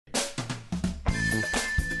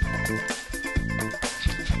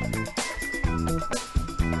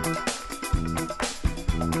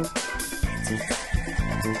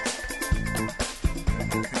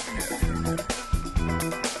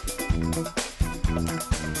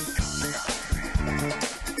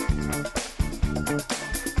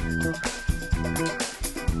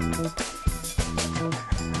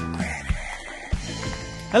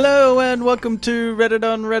Hello and welcome to Reddit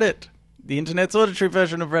on Reddit, the internet's auditory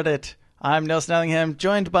version of Reddit. I'm Nelson Ellingham,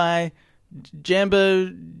 joined by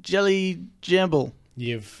Jambo Jelly Jamble.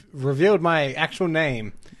 You've revealed my actual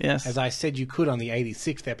name, Yes. as I said you could on the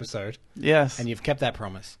 86th episode, Yes. and you've kept that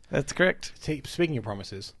promise. That's correct. Speaking of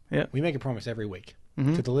promises, Yeah. we make a promise every week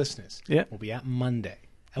to the listeners. Yeah. We'll be out Monday.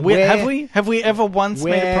 And Have we? Have we ever once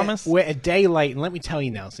made a promise? We're a day late, and let me tell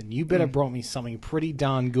you, Nelson, you better brought me something pretty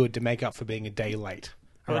darn good to make up for being a day late.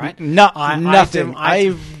 All right? Nothing.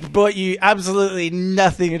 I brought you absolutely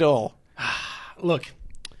nothing at all. Look,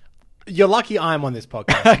 you're lucky I'm on this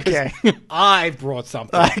podcast. Okay. I brought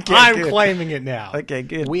something. Okay, I'm good. claiming it now. Okay,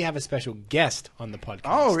 good. We have a special guest on the podcast.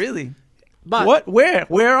 Oh, really? But What?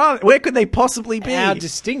 Where could they possibly be? our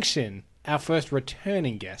distinction, our first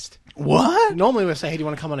returning guest. What? Normally we'll say, hey, do you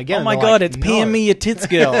want to come on again? Oh And my they're god, like, it's no. PM me your tits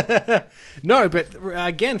girl. No, but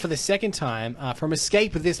again, for the second time, from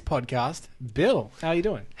Escape of this podcast, Bill, how are you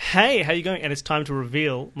doing? Hey, how you going? And it's time to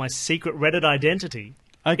reveal my secret Reddit identity.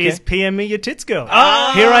 Okay. Is PM me your tits girl. Here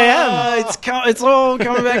I am. It's all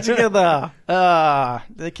coming back together.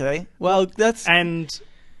 Okay. Well, that's And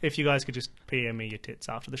if you guys could just PM me your tits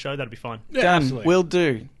after the show, that'd be fine. Yeah, done. absolutely. Will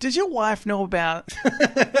do. Does your wife know about...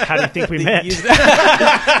 How do you think we met?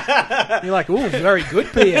 You're like, ooh, very good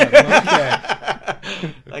PM.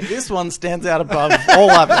 Okay. Like, this one stands out above all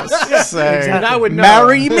others. So, exactly. I would know.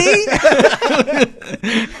 marry me?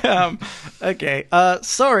 Okay.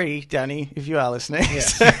 Sorry, Danny, if you are listening.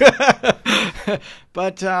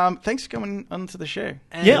 But thanks for coming onto the show.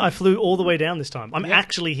 Yeah, I flew all the way down this time. I'm Yeah.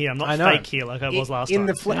 actually here. I'm not I know. fake here like I was last time.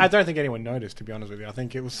 I don't think anyone noticed, to be honest with you. I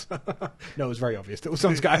think it was... no, it was very obvious. It was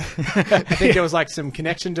some guy... I think there was like some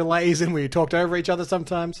connection delays and we talked over each other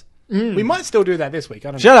sometimes. We might still do that this week.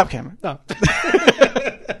 I don't Shut up, Cameron. know.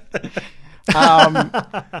 No.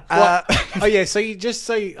 Oh, Yeah, so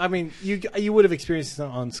I mean, you would have experienced this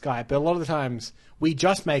on Skype, but a lot of the times we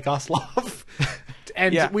just make us laugh,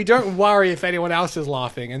 and Yeah. we don't worry if anyone else is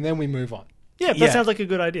laughing, and then we move on. Yeah, that sounds like a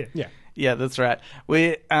good idea. Yeah. Yeah, that's right.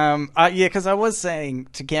 Because I was saying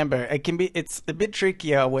to Cambo, it's a bit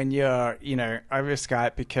trickier when you're, over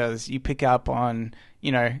Skype because you pick up on,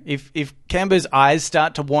 if Cambo's eyes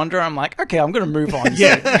start to wander, I'm like, okay, I'm going to move on.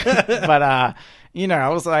 Yeah. But, I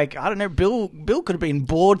was like, I don't know, Bill could have been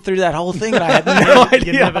bored through that whole thing and I had no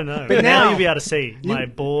idea. You never know. But But now- now you'll be able to see my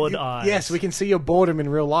bored eyes. Yes, we can see your boredom in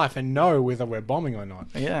real life and know whether we're bombing or not.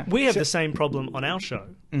 Yeah. We have the same problem on our show.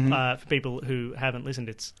 Mm-hmm. For people who haven't listened,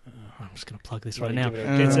 it's... I'm just going to plug this right Yeah, now. give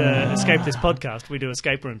it It's Escape This Podcast. We do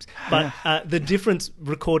escape rooms. But the difference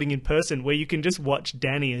recording in person, where you can just watch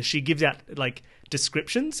Danny as she gives out,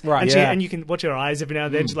 descriptions. Right, And, yeah. and you can watch her eyes every now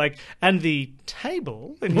and then. She's like, and the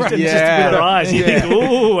table. And Right. just Yeah. with her eyes. You Yeah. think,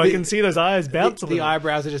 ooh, I can see those eyes bounce a The little.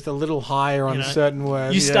 eyebrows are just a little higher on You know, certain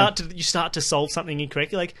words. You start to solve something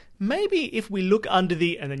incorrectly. Like, maybe if we look under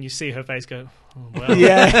the... And then you see her face go... Oh, well,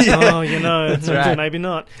 Yeah. Oh, right. maybe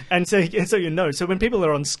not. And so So when people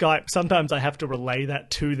are on Skype, sometimes I have to relay that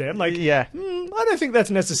to them. Like, Yeah. I don't think that's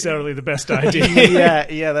necessarily the best idea.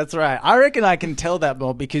 yeah, that's right. I reckon I can tell that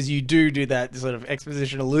more because you do that sort of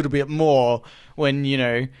exposition a little bit more when,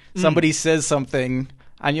 somebody says something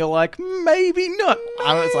and you're like, maybe not.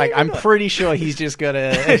 I'm pretty sure he's just got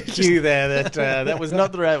a cue there that was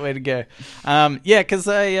not the right way to go. Because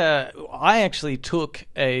I actually took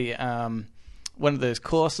one of those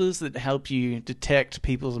courses that help you detect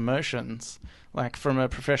people's emotions, like from a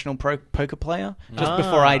professional poker player, just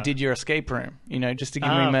before I did your escape room, just to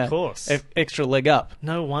give me of course. extra leg up.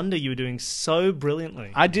 No wonder you were doing so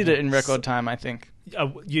brilliantly. I did it in record time, I think.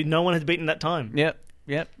 No one has beaten that time. Yep.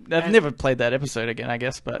 I've never played that episode again, I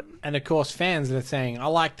guess, but... And of course, fans that are saying, I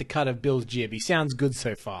like the cut of Bill's jib. He sounds good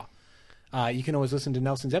so far. You can always listen to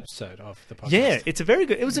Nelson's episode of the podcast. Yeah,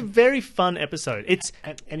 it was a very fun episode. It's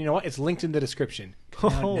And you know what? It's linked in the description.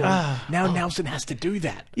 Oh. Now Nelson has to do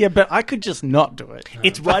that. Yeah, but I could just not do it.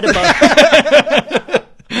 It's right above.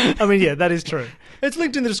 I mean, yeah, that is true. It's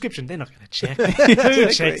linked in the description. They're not going to check. Who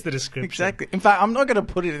checks the description? Exactly. In fact, I'm not going to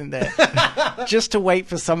put it in there just to wait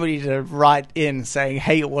for somebody to write in saying,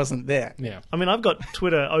 hey, it wasn't there. Yeah. I mean, I've got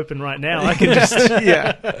Twitter open right now. I can just.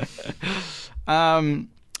 Yeah.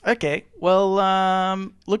 Okay. Well,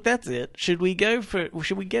 look, that's it. Should we get into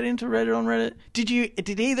Reddit on Reddit?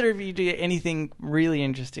 Did either of you do anything really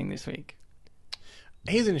interesting this week?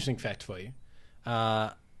 here's an interesting fact for you.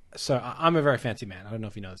 So I'm a very fancy man. I don't know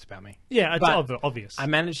if you know this about me. Yeah, it's But obvious. I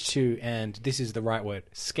managed to, and this is the right word,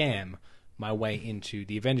 scam my way into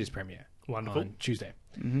the Avengers premiere Wonderful. on Tuesday.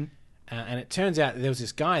 Mm-hmm. And it turns out there was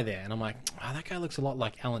this guy there, and I'm like, oh, that guy looks a lot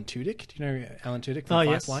like Alan Tudyk. Do you know Alan Tudyk from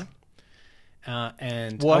Firefly? Yes.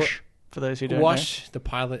 And Wash, for those who don't Wash, the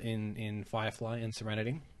pilot in Firefly and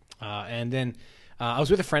Serenity. And then I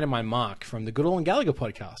was with a friend of mine, Mark, from the Goodall and Gallagher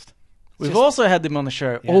podcast. We've also had them on the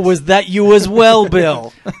show. Yes. Or was that you as well,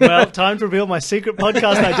 Bill? Well, time to reveal my secret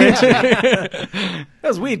podcast identity. That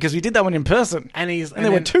was weird because we did that one in person. And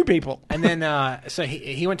there were two people. And then so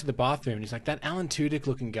he went to the bathroom and he's like, that Alan Tudyk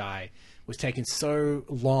looking guy was taking so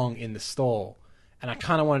long in the stall. And I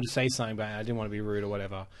kind of wanted to say something, but I didn't want to be rude or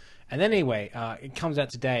whatever. And then anyway, it comes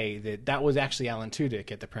out today that was actually Alan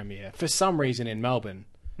Tudyk at the premiere for some reason in Melbourne.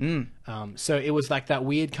 So it was like that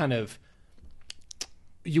weird kind of...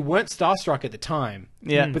 You weren't starstruck at the time,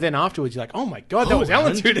 but then afterwards you're like, "Oh my god, that was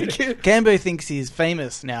Alan Tudyk." Cambo thinks he's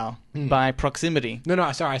famous now by proximity. No,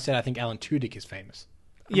 sorry, I said I think Alan Tudyk is famous.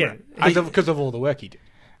 Yeah, because of all the work he did.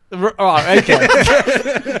 Oh, okay.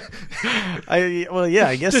 I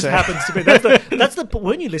guess just so. happens to be. That's the.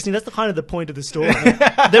 Weren't you listening? That's the kind of the point of the story.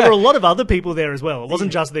 There were a lot of other people there as well. It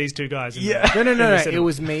wasn't just these two guys. No. It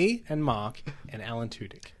was me and Mark and Alan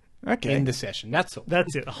Tudyk. Okay. In the session. That's all.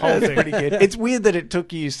 That's it. The whole thing. Pretty good. It's weird that it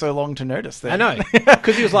took you so long to notice that. I know.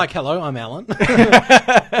 Because he was like, "Hello, I'm Alan."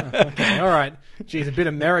 Okay, all right. Jeez, a bit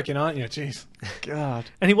American, aren't you? Jeez. God.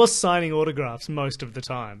 And he was signing autographs most of the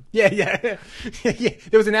time. Yeah. There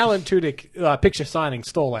was an Alan Tudyk picture signing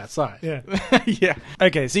stall outside. Yeah. Yeah.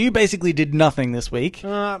 Okay, so you basically did nothing this week.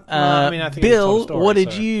 I think Bill, it's a story, what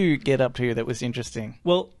did you get up to that was interesting?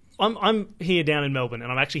 Well, I'm here down in Melbourne,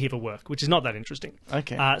 and I'm actually here for work, which is not that interesting.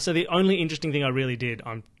 Okay. So the only interesting thing I really did,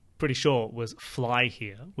 I'm pretty sure, was fly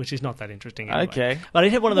here, which is not that interesting anyway. Okay. But I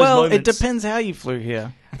did have one of those moments... Well, it depends how you flew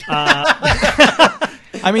here.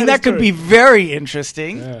 I mean, that could be very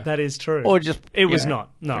interesting. Yeah. That is true. Or just... It was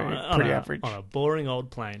not. No, pretty average. On a boring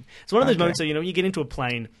old plane. It's one of those moments where, you get into a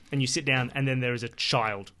plane and you sit down and then there is a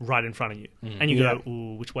child right in front of you. And you go,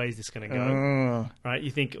 ooh, which way is this going to go? Right?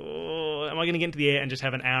 You think, oh, am I going to get into the air and just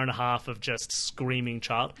have an hour and a half of just screaming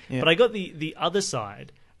child? Yeah. But I got the other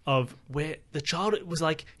side of where the child was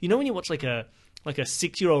like, when you watch like a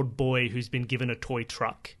 6-year-old boy who's been given a toy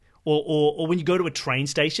truck. Or when you go to a train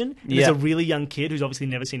station, and there's a really young kid who's obviously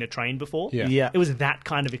never seen a train before. Yeah. It was that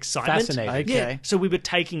kind of excitement. Fascinating. Okay. Yeah. So we were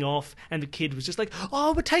taking off, and the kid was just like,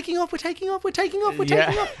 "Oh, we're taking off, we're taking off, we're taking off, we're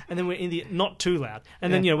taking off." And then we're in the not too loud,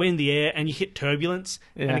 and then we're in the air, and you hit turbulence,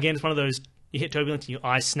 and again it's one of those. You hit turbulence and your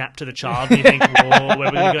eyes snap to the child and you think, whoa, where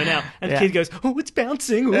are we going to go now? And the kid goes, oh, it's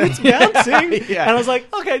bouncing, oh, it's bouncing. And I was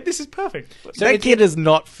like, okay, this is perfect. So that kid has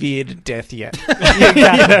not feared death yet. But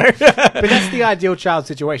that's the ideal child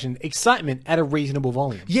situation. Excitement at a reasonable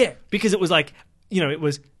volume. Yeah, because it was like,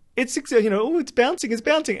 it's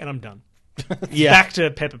bouncing, and I'm done. Back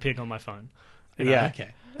to Peppa Pig on my phone.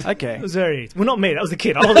 Okay. It was very... Well, not me. That was the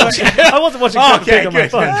kid. I wasn't watching Peppa Pig on my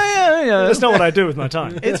phone. That's not what I do with my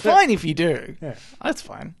time. It's fine if you do. Yeah. That's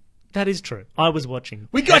fine. That is true. I was watching.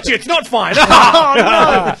 We got you. It's not fine.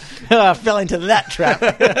 Oh, no. I fell into that trap.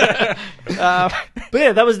 But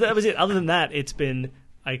yeah, that was it. Other than that, it's been...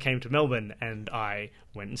 I came to Melbourne and I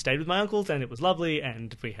went and stayed with my uncles and it was lovely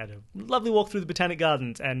and we had a lovely walk through the Botanic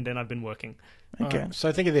Gardens and then I've been working. Okay.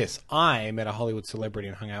 So think of this. I met a Hollywood celebrity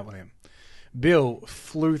and hung out with him. Bill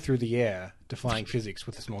flew through the air defying physics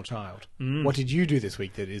with a small child. What did you do this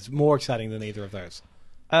week that is more exciting than either of those?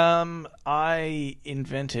 I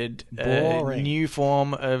invented a new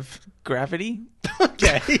form of gravity.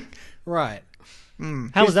 Okay. Right.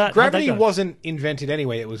 How was that? Gravity wasn't invented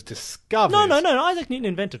anyway. It was discovered. No. Isaac Newton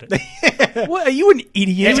invented it. What, are you an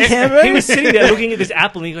idiot, Cameron? He was sitting there looking at this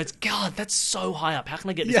apple and he goes, God, that's so high up. How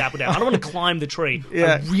can I get this apple down? I don't want to climb the tree.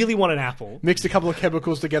 I really want an apple. Mixed a couple of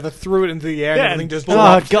chemicals together, threw it into the air, and everything just blew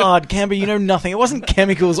up. Oh, God, Cameron, you know nothing. It wasn't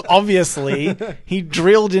chemicals, obviously. He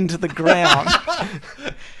drilled into the ground.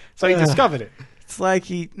 So he discovered it. It's like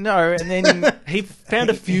and then he found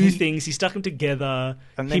a few things. He stuck them together.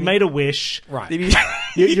 And he made a wish. Right.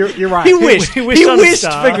 You're right. He wished. He wished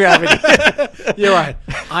for gravity. You're right.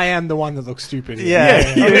 I am the one that looks stupid.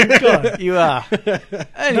 Yeah. You are.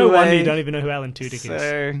 Anyway, no wonder you don't even know who Alan Tudyk is.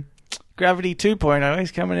 So, Gravity 2.0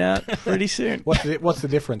 is coming out pretty soon. What's the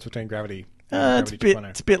difference between Gravity? It's a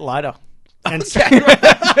bit lighter. And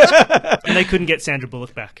they couldn't get Sandra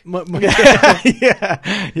Bullock back.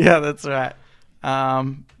 Yeah, that's right.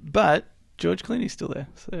 But George Clooney's still there.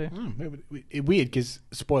 So weird because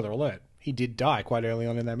spoiler alert, he did die quite early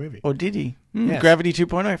on in that movie. Or did he? Yes. Gravity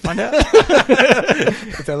 2.0. Find out.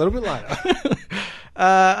 It's a little bit lighter.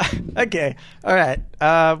 Okay. All right.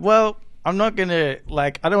 Well, I'm not gonna I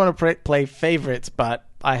don't want to play favorites, but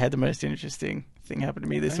I had the most interesting thing happen to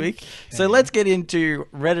me this week. So let's get into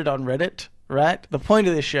Reddit on Reddit. Right. The point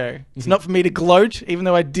of this show is not for me to gloat, even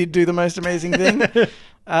though I did do the most amazing thing.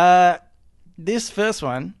 This first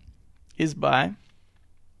one is by.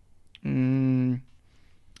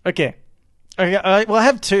 Okay. Well, I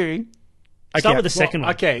have two. Start with the second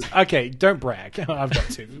one. Okay, don't brag. I've got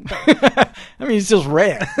two. I mean, it's just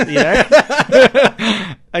rare, you know?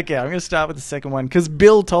 Okay, I'm going to start with the second one because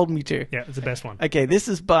Bill told me to. Yeah, it's the best one. Okay, this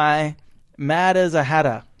is by Mad as a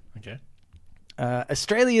Hatter. Okay.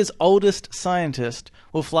 Australia's oldest scientist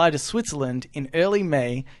will fly to Switzerland in early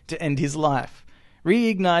May to end his life,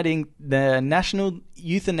 reigniting the national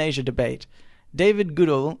euthanasia debate. David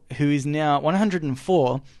Goodall, who is now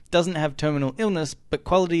 104, doesn't have terminal illness, but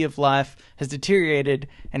quality of life has deteriorated,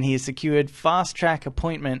 and he has secured fast-track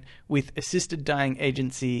appointment with assisted dying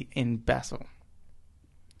agency in Basel.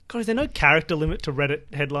 God, is there no character limit to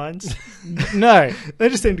Reddit headlines? No. They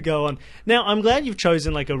just seem to go on. Now, I'm glad you've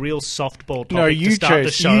chosen like a real softball topic No, you to start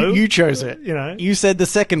the show. You chose it. You know? You said the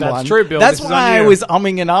second one. That's true, Bill. That's This is why on I you. was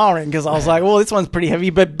umming and ahhing, because I was like, well, this one's pretty heavy.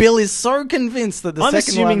 But Bill is so convinced that the I'm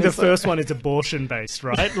second one assuming the is first one is abortion-based,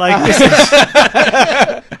 right? Like, this is...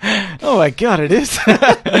 Oh my god, it is.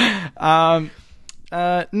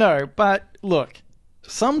 No, but look,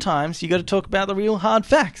 sometimes you got to talk about the real hard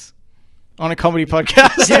facts on a comedy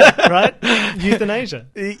podcast. yeah, right? Euthanasia.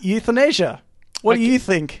 Euthanasia. What do you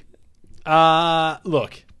think?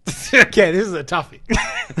 Look. Okay, this is a toughie.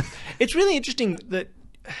 It's really interesting that,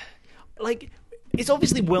 like, it's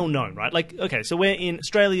obviously well known, right? Like, okay, so we're in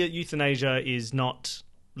Australia, euthanasia is not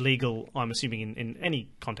legal, I'm assuming, in any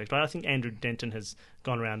context, right? I think Andrew Denton has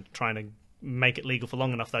gone around trying to make it legal for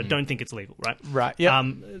long enough that I don't think it's legal, right? Right, yeah. I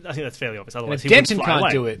think that's fairly obvious. Otherwise, If he wouldn't Denton fly can't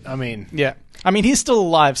away. do it, I mean... Yeah. I mean, he's still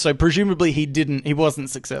alive, so presumably he wasn't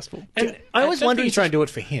successful. And I always don't wonder think he's trying to do it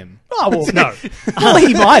for him. Oh, well, No. well,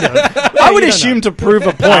 he might have. I would you don't assume know. to prove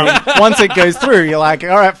a point once it goes through. You're like, all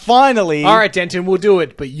right, finally. All right, Denton, we'll do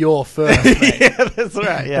it, but you're first, mate. Yeah, that's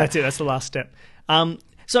right. Yeah. That's it. That's the last step.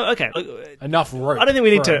 So, okay. Enough rope. I don't think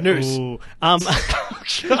we need for to. a noose. Ooh.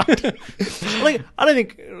 Like, I don't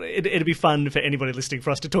think it'd be fun for anybody listening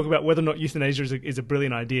for us to talk about whether or not euthanasia is a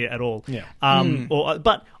brilliant idea at all. Yeah.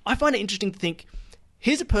 But I find it interesting to think,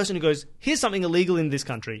 here's a person who goes, here's something illegal in this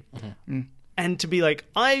country. And to be like,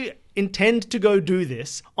 I intend to go do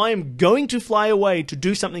this. I am going to fly away to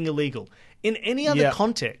do something illegal. In any other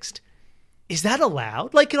context, is that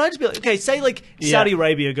allowed? Like, can I just be like, okay, say like Saudi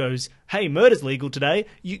Arabia goes, hey, murder's legal today.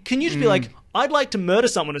 Can you just be like, I'd like to murder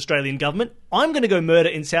someone, Australian government. I'm going to go murder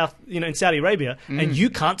in Saudi Arabia, and you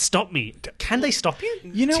can't stop me. Can they stop you?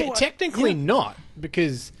 You know what? Technically not,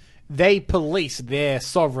 because they police their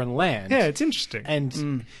sovereign land. Yeah, it's interesting.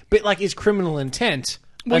 And but like, is criminal intent?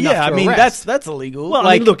 Well, enough yeah, I to mean, arrest? that's illegal. Well,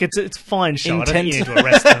 I mean, look, it's fine shot. I don't think you need to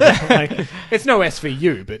arrest them. Like, It's no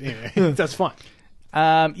SVU, but yeah, that's fine.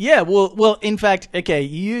 Yeah, well, in fact, okay,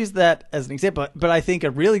 you use that as an example, but I think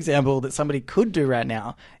a real example that somebody could do right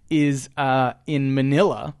now is in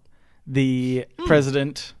Manila, the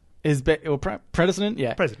president is president,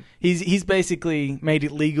 yeah, President. He's basically made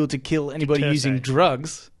it legal to kill anybody Duterte. using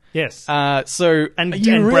drugs. yes. So and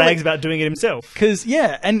you really, brags about doing it himself. because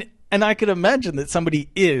and I could imagine that somebody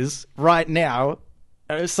is right now.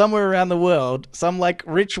 Somewhere around the world, some like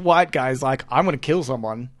rich white guy's like, I'm going to kill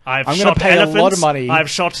someone. I'm going to shot pay elephants, a lot of money. I've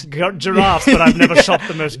shot giraffes, but I've never shot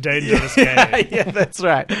the most dangerous game. Yeah, that's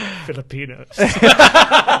right. Filipinos.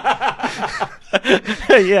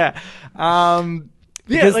 Yeah.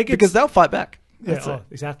 Because, like, it's- because they'll fight back. Yeah, That's it.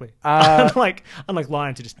 exactly. Unlike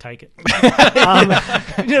lions who just take it. But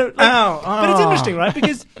it's interesting, right?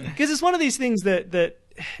 Because it's one of these things that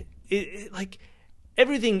like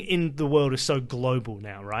everything in the world is so global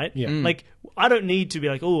now, right? Yeah. Like, I don't need to be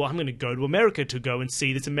like, oh, I'm going to go to America to go and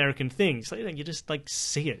see this American thing. It's like, you just like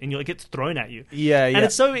see it, and it gets thrown at you. Yeah, yeah. And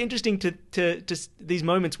it's so interesting to these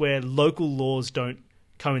moments where local laws don't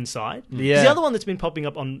coincide. 'Cause Yeah. the other one that's been popping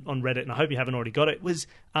up on Reddit, and I hope you haven't already got it, was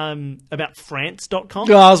about France.com. Oh,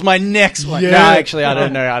 that was my next one. Yeah. No, actually, I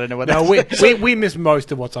don't know. I don't know what that No, we miss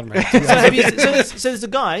most of what's on Reddit. So there's a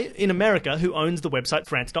guy in America who owns the website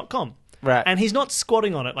France.com. Right. And he's not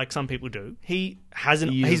squatting on it like some people do. He's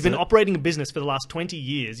uses been it. operating a business for the last 20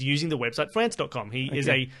 years using the website France.com. He is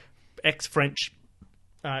a ex-French.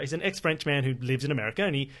 He's an ex-French man who lives in America,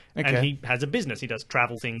 and he has a business. He does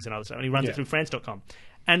travel things and other stuff, and he runs it through France.com.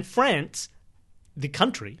 And France, the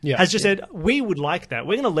country, has just said, we would like that.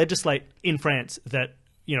 We're going to legislate in France that,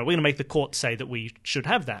 we're going to make the courts say that we should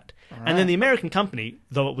have that. Right. And then the American company,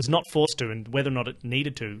 though it was not forced to, and whether or not it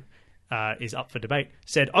needed to, is up for debate,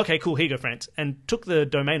 said, okay, cool, here you go, France, and took the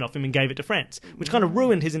domain off him and gave it to France, which kind of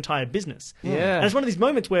ruined his entire business. Yeah. And it's one of these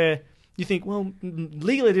moments where you think, well,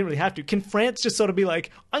 legally they didn't really have to. Can France just sort of be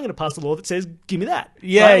like, I'm going to pass a law that says, give me that?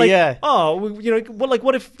 Yeah, Right? Like, yeah. Oh, well, you know,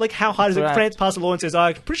 what if, like, how hard is it? That's right. France pass a law and says,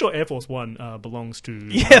 I'm pretty sure Air Force One belongs to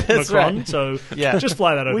that's Macron, right. so Yeah. just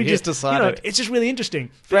fly that over We here. just decided. You know, it's just really interesting.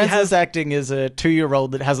 That you France have- is acting as a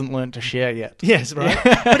 2-year-old that hasn't learned to share yet. Yes, right.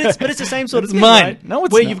 but it's the same sort of It's thing, mine. right? No,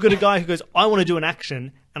 it's where not. you've got a guy who goes, I want to do an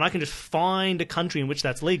action, and I can just find a country in which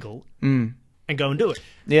that's legal and go and do it.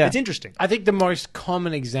 Yeah. It's interesting. I think the most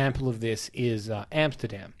common example of this is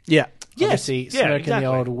Amsterdam. Yeah. Yes. Obviously, Yeah, smoking exactly.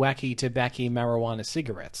 the old wacky tobacco marijuana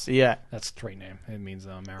cigarettes. Yeah. That's a street name. It means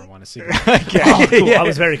marijuana cigarette. Okay. Oh, cool. I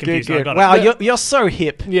was very confused. Good, I good. got it. Wow, you're so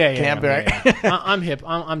hip. Yeah, Canberra. I'm hip.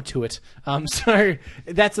 I'm to it. So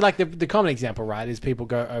that's like the common example, right? Is people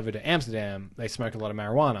go over to Amsterdam, they smoke a lot of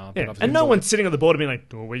marijuana, but Yeah. obviously And no it's all- one's sitting on the border being like,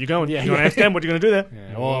 oh, where you going? Yeah, You going to yeah. Amsterdam? What are you going to do there?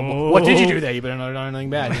 Yeah, well, what did you do there? You better not know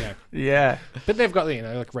anything bad, you know. Yeah. But they've got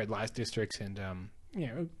like red light districts and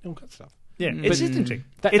all that stuff. Yeah, it's just interesting.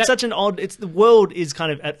 That- It's that- such an odd. It's the world is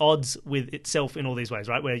kind of at odds with itself in all these ways,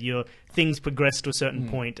 right? Where your things progress to a certain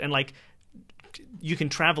point, and like you can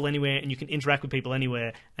travel anywhere and you can interact with people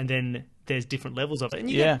anywhere, and then there's different levels of it. And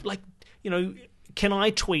you Yeah. get, like, you know, can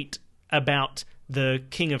I tweet about the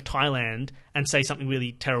King of Thailand and say something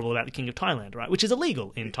really terrible about the King of Thailand, right? Which is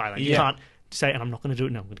illegal in Thailand. You Yeah. can't say, and I'm not going to do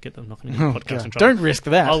it. No, I'm not going to get the podcast in trouble. Don't risk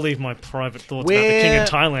that. I'll leave my private thoughts about the King of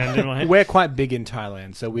Thailand in my head. We're quite big in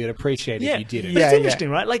Thailand, so we'd appreciate Yeah, if you did it. but Yeah, it's yeah. interesting,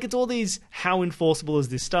 right? Like, it's all these how enforceable is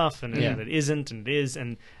this stuff, and Yeah. it isn't, and it is,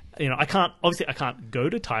 and you know, I can't go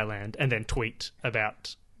to Thailand and then tweet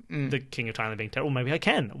about the King of Thailand being terrible. Maybe I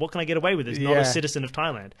can. What can I get away with as not Yeah. a citizen of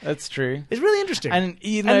Thailand? That's true. It's really interesting, And,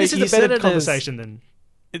 you know, this is you a said better it as- conversation than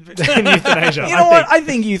euthanasia. You know what? I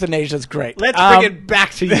think euthanasia is great. Let's bring it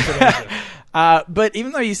back to euthanasia. But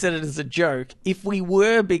even though you said it as a joke, if we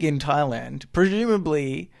were big in Thailand,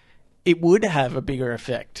 presumably it would have a bigger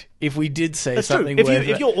effect if we did say That's true. something.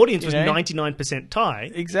 If your audience was you know? 99% Thai,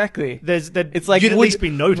 exactly, it's like, you'd at would- least be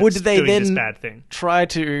noticed would they doing this then bad thing. try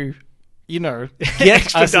to, you know,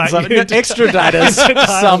 get us in Extradite you to- extradite us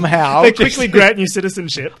somehow. They quickly grant you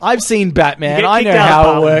citizenship. I've seen Batman. You get I know kicked out of how it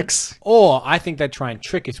Parliament. works. Or I think they'd try and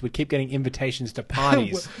trick us. We'd keep getting invitations to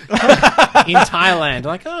parties in Thailand.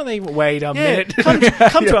 Like, wait a minute.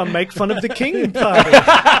 come to our make fun of the king party.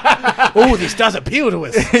 Oh, this does appeal to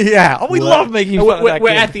us. Yeah, oh, we love making fun of that We're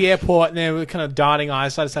kid. at the airport and then we're kind of darting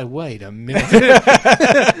eyes. So I say, wait a minute.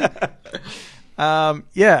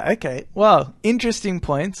 Yeah, okay. Well, interesting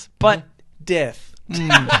points, but death.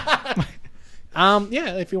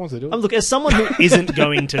 Yeah, if he wants to do it. Look, as someone who isn't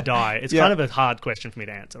going to die, it's Yeah. kind of a hard question for me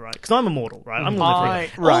to answer, right? Because I'm immortal, right? I'm going to live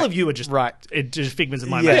forever. Right. All of you are just Right. just figments of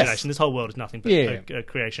my Yes. imagination. This whole world is nothing but Yeah. a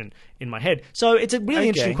creation in my head. So it's a really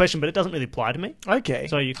interesting question, but it doesn't really apply to me. Okay.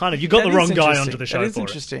 So you got the That wrong is guy interesting. onto the show That is for it.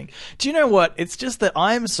 interesting. Do you know what? It's just that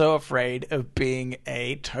I'm so afraid of being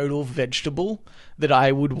a total vegetable that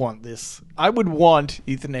I would want this. I would want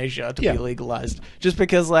euthanasia to Yeah. be legalized, just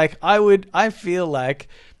because, like, I feel like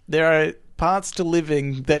there are parts to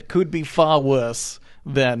living that could be far worse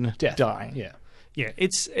than Death. dying. Yeah. Yeah,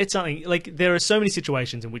 it's something like there are so many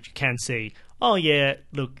situations in which you can see, oh yeah,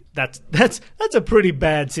 look, that's a pretty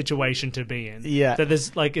bad situation to be in. Yeah. So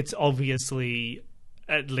there's like it's obviously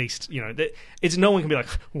at least, you know, that it's no one can be like,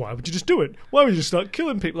 why would you just do it? Why would you just start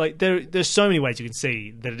killing people? Like there's so many ways you can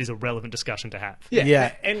see that it is a relevant discussion to have.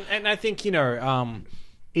 Yeah. And I think, you know,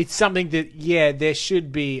 it's something that, there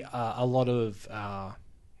should be a lot of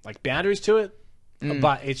like boundaries to it,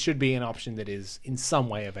 but it should be an option that is in some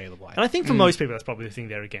way available. And I think for most people, that's probably the thing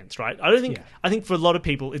they're against, right? I don't think. Yeah. I think for a lot of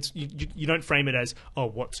people, it's you don't frame it as, oh,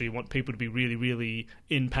 what? So you want people to be really, really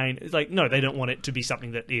in pain? It's like, no, they don't want it to be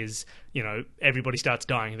something that is, you know, everybody starts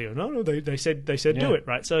dying. And they go, no, they said do it,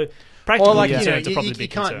 right? So practical Or like, concerns you are probably you a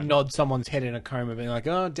big can't concern. nod someone's head in a coma being like,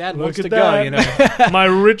 oh, Dad Look wants at to that. go, you know. My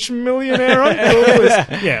rich millionaire uncle.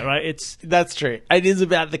 Yeah, right. It's That's true. It is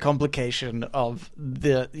about the complication of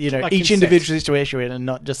the, you know, Like each consent. individual situation, and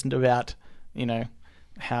not just about, you know,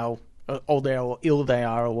 how old they are or ill they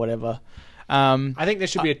are or whatever. I think there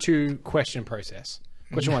should be a 2-question process.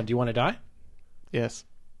 Question 1, do you want to die? Yes.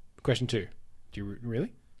 Question 2, do you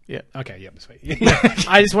really? Yeah. Okay, yeah, sweet.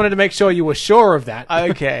 I just wanted to make sure you were sure of that.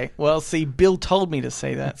 Okay. Well, see, Bill told me to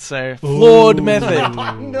say that, so flawed method.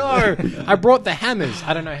 No, I brought the hammers.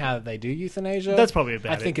 I don't know how they do euthanasia. That's probably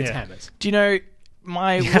about I think it, it's yeah. hammers. Do you know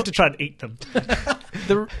my you have to try and eat them.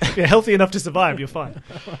 the If you're healthy enough to survive, you're fine.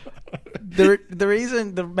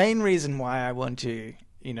 the main reason why I want to,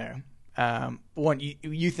 you know, want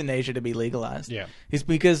euthanasia to be legalized, Yeah. is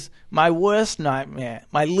because my worst nightmare,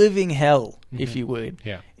 my living hell, if you would,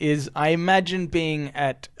 Yeah. is I imagine being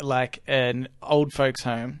at like an old folks'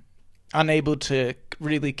 home, unable to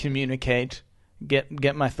really communicate,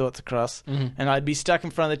 get my thoughts across, and I'd be stuck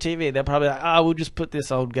in front of the TV. They're probably like, "Oh, we'll just put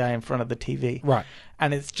this old guy in front of the TV," Right.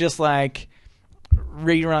 and it's just like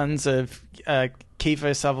reruns of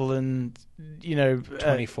Kiefer Sutherland,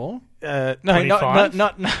 24? no, 25?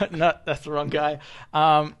 not that's the wrong guy.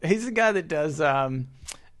 He's the guy that does the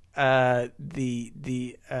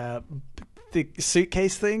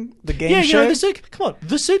suitcase thing, the game Yeah, show. come on,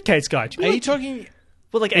 the suitcase guy. Do you Are know you talking...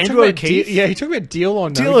 well, like you're Andrew talking about O'Keefe? you're talking about Deal or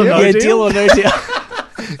No Deal or Deal? No Yeah, Deal? Deal or No Deal.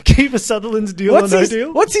 Kiefer Sutherland's Deal or No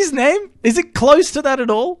Deal? What's his name? Is it close to that at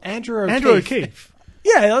all? Andrew O'Keefe. Andrew O'Keefe.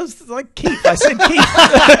 Yeah, I was like Keith. I said Keith.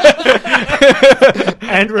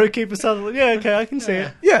 Andrew O'Keefe Sutherland. Yeah, okay, I can see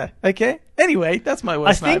it. Yeah, okay. Anyway, that's my I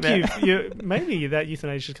worst think nightmare. you maybe that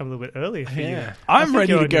euthanasia should come a little bit earlier for you. Yeah. I'm I think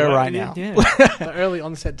ready you're to go on your- right now. Yeah. The early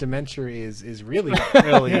onset dementia is really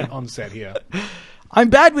early onset here. I'm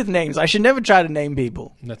bad with names. I should never try to name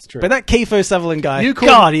people. That's true. But that Kiefer Sutherland guy, You called-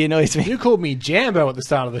 God, he annoys me. You called me Jambo at the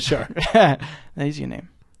start of the show. There's your name.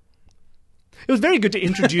 It was very good to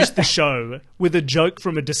introduce the show with a joke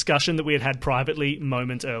from a discussion that we had privately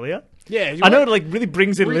moments earlier. Yeah, I know it like really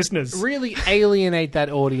brings in listeners. Really alienate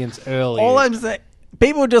that audience early. All I'm saying,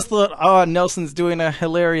 people just thought, oh, Nelson's doing a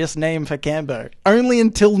hilarious name for Cambo. Only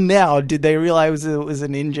until now did they realize it was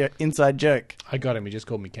an inside joke. I got him. He just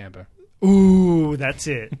called me Cambo. Ooh, that's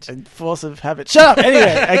it. A force of habit. Shut up.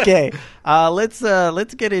 Anyway, okay.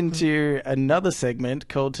 Let's get into another segment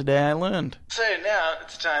called Today I Learned. So now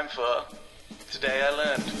it's time for Today I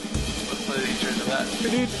Learned. Let's play the intro to that.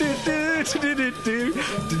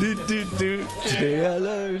 Today I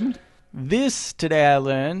Learned. This Today I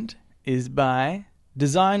Learned is by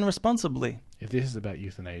Design Responsibly. If this is about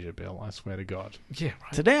euthanasia, Bill, I swear to God. Yeah,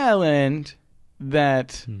 right. Today I learned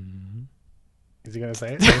that Is he going to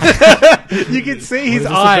say it? You can see his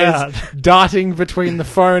this eyes darting between the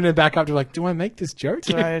phone and back up to like, do I make this joke?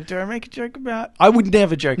 do I make a joke about? I would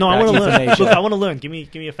never joke No, I about want to learn. euthanasia. Look, I want to learn. Give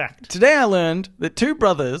me a fact. Today I learned that two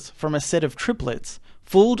brothers from a set of triplets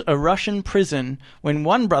fooled a Russian prison when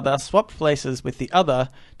one brother swapped places with the other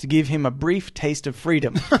to give him a brief taste of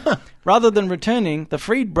freedom. Rather than returning, the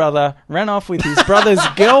freed brother ran off with his brother's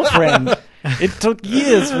girlfriend. It took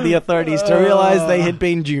years for the authorities to realize they had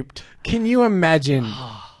been duped. Can you imagine,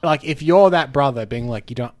 like, if you're that brother being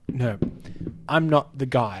like, no, I'm not the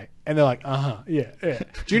guy. And they're like, yeah.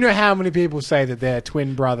 Do you know how many people say that their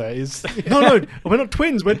twin brother is... No, we're not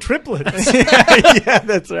twins. We're triplets. Yeah,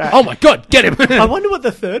 that's right. Oh my God, get him! I wonder what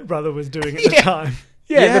the third brother was doing at the time.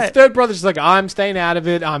 Yeah, the third brother's just like, I'm staying out of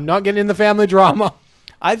it. I'm not getting in the family drama.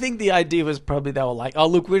 I think the idea was probably they were like, oh,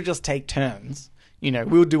 look, we'll just take turns.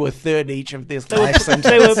 We'll do a third each of this life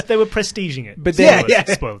sentence. They were prestiging it. But then-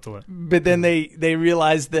 Spoiled alert. But then they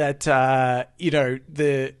realized that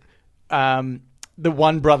the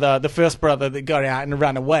one brother, the first brother that got out and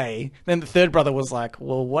ran away, then the third brother was like,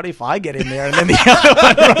 well, what if I get in there and then the other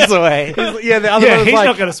one runs away? The other Yeah, one was he's like,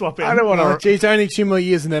 not going to swap in. I don't want oh, to. geez, only 2 more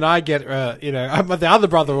years and then I get, but the other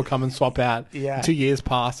brother will come and swap out. Yeah. 2 years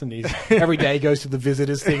pass and he's every day goes to the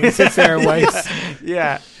visitors thing and sits there and waits.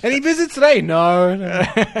 Yeah. And he visits today. No.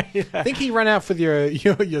 I think he ran out for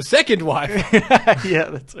your second wife. Yeah,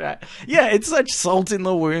 that's right. Yeah, it's such salt in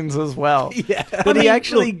the wounds as well. Yeah. That he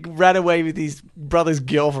actually ran away with his brother's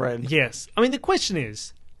girlfriend. Yes. I mean, the question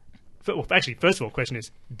is... Actually, first of all, the question is,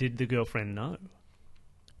 did the girlfriend know?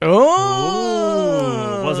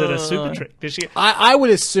 Oh! Was it a super trick? Did she... I would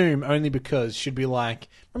assume only because she'd be like,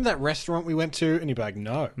 remember that restaurant we went to? And he'd be like,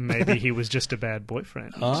 no. Maybe he was just a bad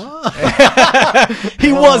boyfriend.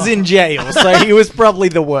 He was in jail, so he was probably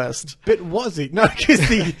the worst. But was he? No, because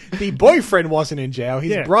the boyfriend wasn't in jail.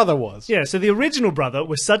 His Yeah. brother was. Yeah, so the original brother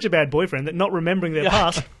was such a bad boyfriend that not remembering their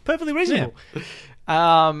past, perfectly reasonable.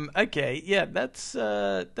 Okay, yeah, that's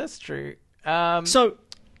true. So,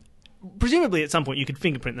 presumably at some point you could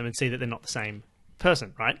fingerprint them and see that they're not the same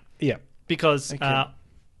person, right? Yeah. Because Okay.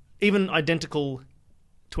 even identical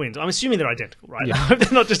twins, I'm assuming they're identical, right? Yeah.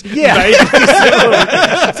 They're not just Yeah. vaguely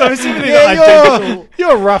similar. So I'm assuming they're identical.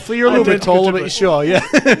 You're roughly, you're a little bit Identical taller, but triplets. sure, yeah.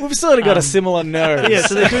 We've sort of got a similar nose. Yeah,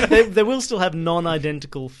 so they will still have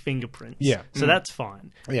non-identical fingerprints. Yeah. So that's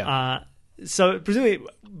fine. Yeah. So presumably,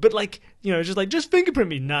 but just fingerprint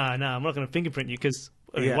me. Nah, I'm not going to fingerprint you because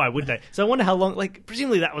Yeah. why would they? So I wonder how long. Like,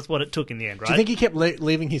 presumably that was what it took in the end, right? Do you think he kept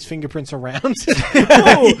leaving his fingerprints around?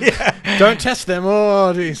 Oh, Don't test them.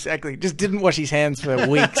 Oh, geez. Exactly. Just didn't wash his hands for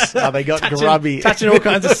weeks. They got grubby. Touching all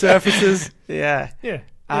kinds of surfaces. Yeah. yeah.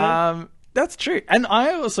 That's true. And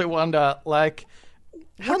I also wonder, like,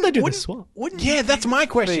 How do they do the wouldn't- swap? wouldn't Yeah, you that's my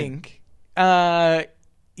question. think,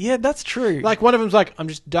 yeah, that's true. Like one of them's like, I'm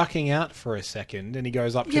just ducking out for a second, and he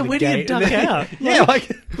goes up to Yeah, the where do you gate. duck and then- out? Yeah, like,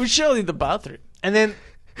 well, surely the bathroom. and then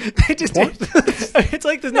They just it's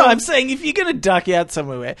like there's No, no. I'm saying if you're gonna duck out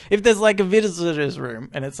somewhere, if there's like a visitor's room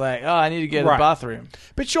and it's like, oh, I need to go to Right. the bathroom.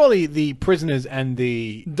 But surely the prisoners and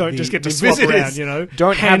the don't just get to the swap visitors around, you know,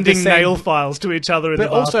 don't have handing the same, nail files to each other in But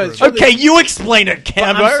the also, bathroom. surely- Okay, you explain it,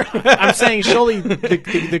 Cambo. I'm saying surely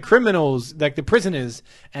the criminals, like the prisoners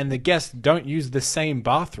and the guests, don't use the same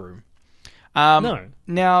bathroom. No.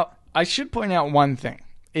 Now, I should point out one thing: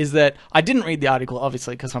 is that I didn't read the article,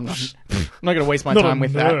 obviously, because I'm not going to waste my Not a time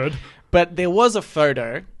with nerd. that. But there was a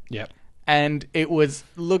photo, Yep. and it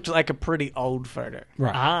looked like a pretty old photo.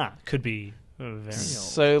 Right. Could be very old.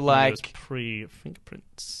 So, Maybe it was like,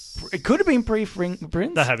 pre-fingerprints. it could have been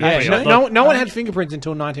pre-fingerprints. That have Yeah, pretty No, old. no one had fingerprints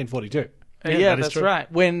until 1942. Yeah, yeah, that is that's true.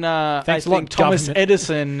 right. When I Thanks a think lot, Thomas government.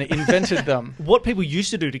 Edison invented them. What people used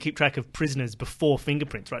to do to keep track of prisoners before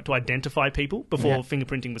fingerprints, right? To identify people before Yeah.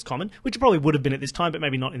 fingerprinting was common, which it probably would have been at this time, but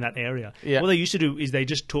maybe not in that area. Yeah. What they used to do is they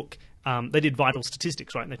just took, they did vital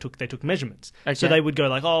statistics, right? And they took measurements. Okay. So they would go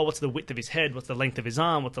like, oh, what's the width of his head? What's the length of his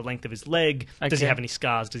arm? What's the length of his leg? Does he Okay. have any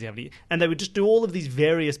scars? Does he have any? And they would just do all of these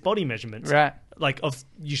various body measurements, Right. like of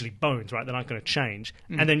usually bones, right? That aren't going to change.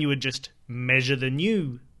 Mm. And then you would just measure the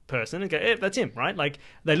new person and go, that's him, right? Like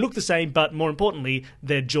they look the same, but more importantly,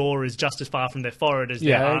 their jaw is just as far from their forehead as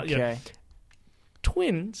their Okay. you know.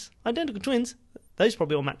 Twins, identical twins, those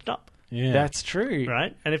probably all matched up, Yeah. That's true.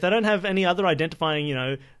 right? And if they don't have any other identifying, you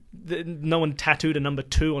know, no one tattooed a number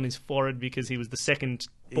 2 on his forehead because he was the second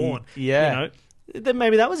born, yeah. you know, then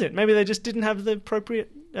maybe that was it. Maybe they just didn't have the appropriate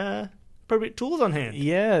tools on hand.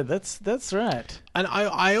 Yeah, that's right. And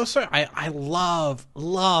I also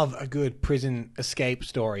love a good prison escape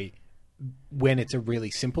story when it's a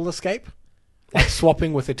really simple escape, like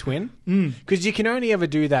swapping with a twin, because you can only ever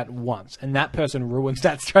do that once, and that person ruins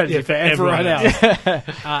that strategy Yeah, for everyone everyone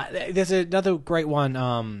else. There's another great one.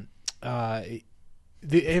 Have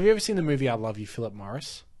you ever seen the movie I Love You, Philip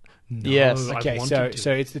Morris? No, Yes. I Okay, wanted to.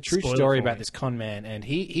 so it's the true Spoil it story for about me. this con man, and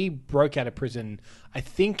he broke out of prison. I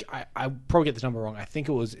think I probably get this number wrong. I think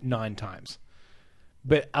it was 9 times.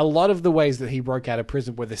 But a lot of the ways that he broke out of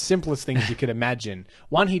prison were the simplest things you could imagine.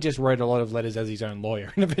 One, he just wrote a lot of letters as his own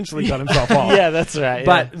lawyer and eventually got himself off. Yeah, that's right.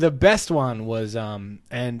 But the best one was and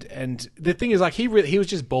the thing is, like, he was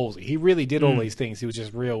just ballsy. He really did all these things. He was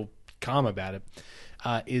just real calm about it.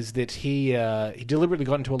 Is that he deliberately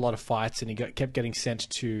got into a lot of fights, and he kept getting sent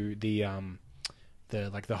to the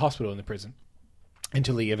hospital in the prison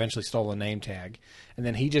until he eventually stole a name tag, and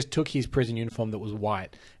then he just took his prison uniform that was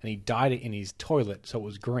white and he dyed it in his toilet so it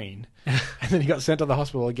was green, and then he got sent to the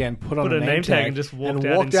hospital again, put on Put a name tag and just walked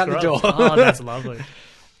out out, in the scrubs. door. Oh, that's lovely.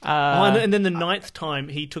 Uh, and then the 9th time,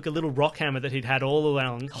 he took a little rock hammer that he'd had all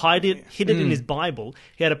along, hid it in his Bible.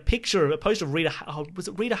 He had a poster of Rita. Was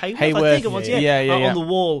it Rita Hayworth? I Hayworth, think it was. yeah. Yeah, Yeah. on the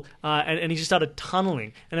wall, and he just started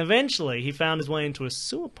tunneling. And eventually, he found his way into a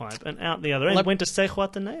sewer pipe and out the other end. Went to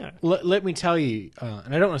Sehuataneo. Let me tell you,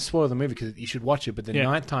 and I don't want to spoil the movie because you should watch it, but the Yeah.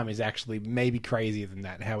 9th time is actually maybe crazier than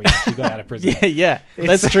that, how he actually got out of prison. yeah,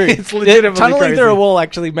 that's true. it's legitimately Tunneling crazy. through a wall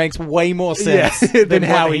actually makes way more sense Yeah, than than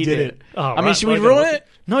how what he he did did it. it. Oh, I mean, right. should we Okay, ruin look- it?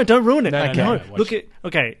 No, don't ruin it. No, Okay, no, no. watch Look it.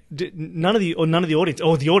 at none of the audience.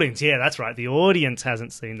 Oh, the audience. Yeah, that's right. The audience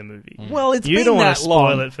hasn't seen the movie. Well, it's You been don't wanna that spoil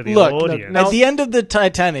long. it for the Look, audience. at the end of the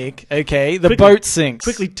Titanic, okay, the Quickly- boat sinks.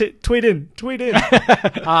 Quickly, tweet in.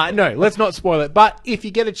 No, let's not spoil it. But if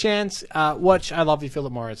you get a chance, watch I Love You,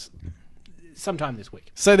 Philip Morris sometime this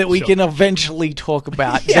week. so that we Sure. can eventually talk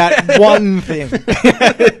about that one thing.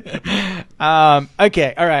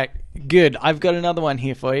 Okay, all right, good. I've got another one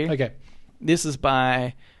here for you. Okay. This is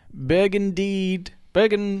by Burgundied.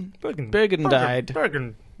 Burgundied.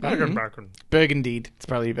 Bergen. Burgundied. It's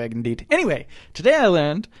probably Burgundied. Anyway, today I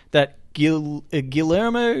learned that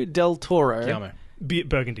Guillermo del Toro.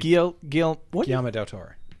 Burgundy. What? Guillermo del Toro,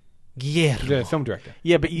 Guillermo. the film director.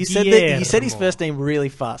 Yeah, but you said that you said his Guillermo. first name really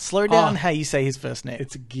fast. Slow down Oh. how you say his first name.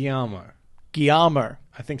 It's Guillermo. Guillermo.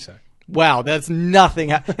 I think so. Wow, that's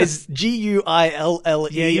nothing. It's Guillermo.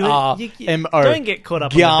 Don't get caught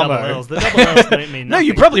up Guillermo. on the double L's. The double L's don't mean No, nothing.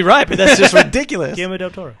 you're probably right, but that's just ridiculous. Guillermo del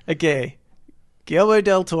Toro. Okay. Guillermo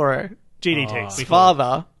del Toro, GDT. his before.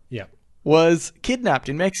 father, Yeah. was kidnapped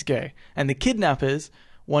in Mexico, and the kidnappers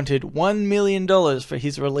wanted $1 million for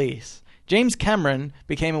his release. James Cameron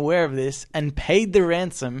became aware of this and paid the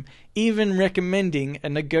ransom, even recommending a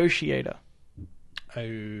negotiator.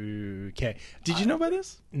 Okay. Did you know about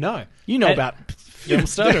this? No. You know And- about film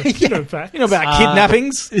stuff. You know, fact. You know about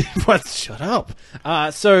kidnappings. What? Shut up.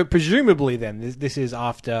 So presumably then, this is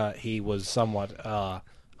after he was somewhat a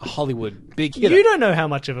Hollywood big hitter. You don't know how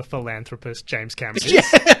much of a philanthropist James Cameron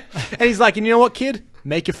is. And he's like, and you know what, kid?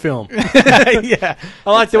 Make a film. Yeah.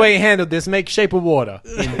 I like the way you handled this. Make Shape of Water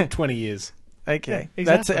in 20 years. Okay. Yeah,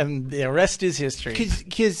 That's exactly. the rest is history.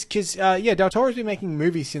 Because Del Toro's been making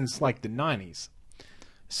movies since like the 90s.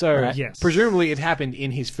 So Right. Yes. presumably it happened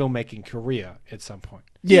in his filmmaking career at some point.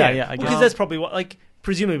 Yeah, I guess. Because that's probably what, like,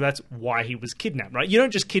 presumably that's why he was kidnapped, right? You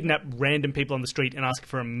don't just kidnap random people on the street and ask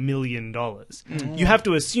for $1 million. You have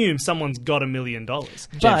to assume someone's got $1 million. James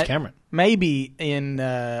But Cameron. maybe in.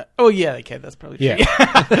 Okay, that's probably true.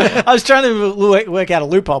 Yeah. I was trying to work out a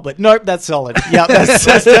loophole, but nope, that's solid. Yeah, that's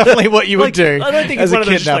definitely what you would Like, do. I don't think as it's a one of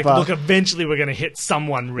those just like, kidnapper. look, eventually we're going to hit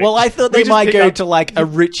someone rich. Well, I thought We they just might pick go up- to like a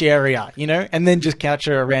rich area, and then just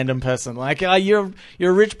capture a random person. Like, you're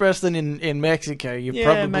a rich person in Mexico.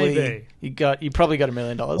 Yeah, maybe. You probably got $1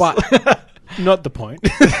 million. But not the point.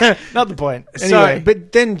 Not the point. So, Anyway,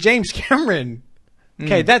 but then James Cameron.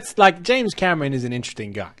 Okay, that's like James Cameron is an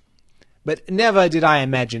interesting guy. But never did I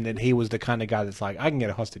imagine that he was the kind of guy that's like, I can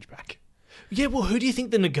get a hostage back. Yeah, well, who do you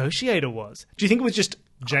think the negotiator was? Do you think it was just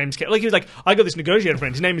James Cameron? Like, he was like, I got this negotiator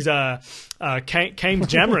friend. His name is Kames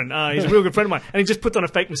Cameron. He's a real good friend of mine. And he just puts on a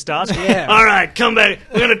fake moustache. Yeah. All right, come back.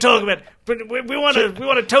 We're going to talk about but we want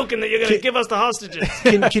a token that you're going to give us the hostages.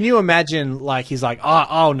 Can you imagine, like, he's like,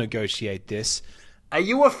 I'll negotiate this. Are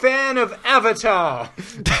you a fan of Avatar?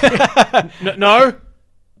 No?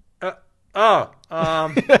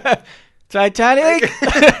 Titanic.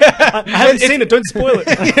 I haven't seen it. Don't spoil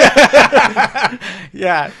it.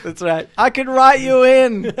 Yeah, that's right. I could write you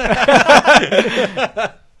in.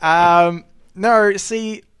 No,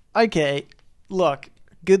 see, okay, look,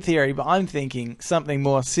 good theory, but I'm thinking something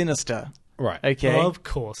more sinister. Right. Okay. Of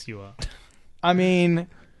course you are. I mean,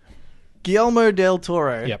 Guillermo del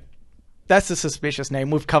Toro. Yep. That's a suspicious name.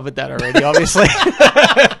 We've covered that already, obviously.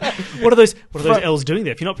 What are those L's doing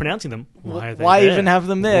there? If you're not pronouncing them, why are they Why there? even have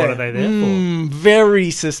them there? What are they there for? Very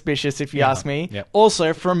suspicious, if you ask me. Yep.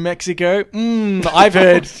 Also, from Mexico, I've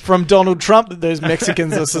heard from Donald Trump that those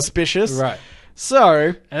Mexicans are suspicious. Right.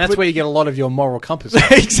 So, And that's where you get a lot of your moral compass.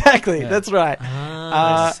 exactly, that's right.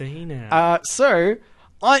 I see now.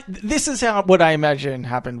 This is what I imagine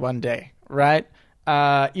happened one day, right?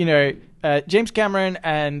 James Cameron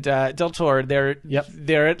and Del Toro,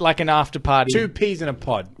 they're at like an after party. 2 peas in a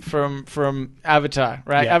pod. from Avatar,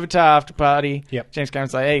 right? Yep. Avatar after party. Yep. James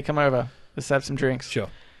Cameron's like, hey, come over. Let's have some drinks. Sure.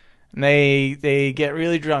 And they get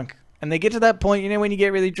really drunk. And they get to that point, when you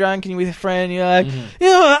get really drunk and you're with a friend, you're like,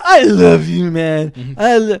 I love you, man.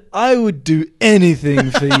 I would do anything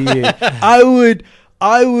for you. I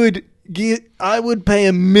would pay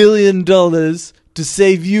 $1 million to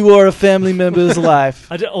save you or a family member's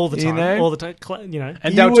life. I do all the time. know? All the time. And You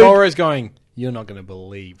Del would- Toro's going, you're not going to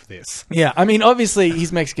believe this. Yeah, I mean, obviously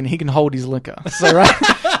he's Mexican. He can hold his liquor, so right.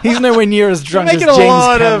 He's nowhere near as drunk as making James a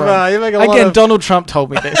lot of, Cameron. you make a lot Again, of- Donald Trump told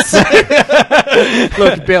me this.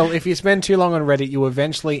 Look, Bill, if you spend too long on Reddit, you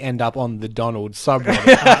eventually end up on the Donald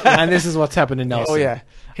subreddit. And this is what's happened to Nelson. Oh yeah.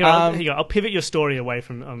 Here you go. I'll pivot your story away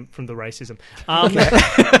from the racism.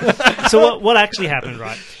 So what actually happened,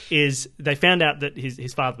 right, is they found out that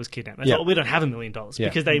his father was kidnapped. They Yeah. thought, we don't have $1 million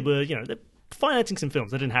because they were, they're financing some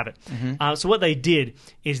films. They didn't have it. So what they did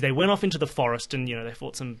is they went off into the forest and they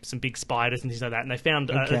fought some big spiders and things like that. And they found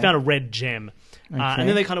a red gem. And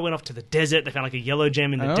then they kind of went off to the desert. They found like a yellow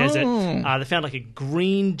gem in the desert. They found like a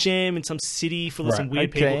green gem in some city full of some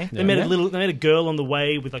weird people. They met a girl on the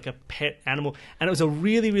way with like a pet animal, and it was a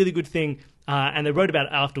really, really good thing. And they wrote about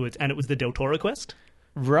it afterwards, and it was the Del Toro quest.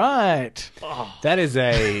 Right. That is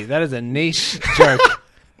a niche joke.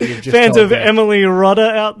 that you've just Fans told of there. Emily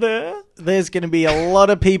Rodda out there. There's going to be a lot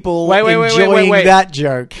of people Wait, enjoying wait. that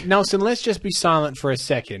joke. Nelson, let's just be silent for a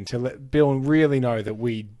second to let Bill really know that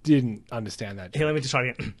we didn't understand that joke. Here, let me just try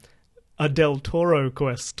it again. A Del Toro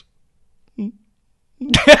quest.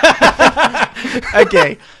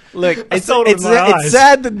 Okay, look, it's sold it with my eyes.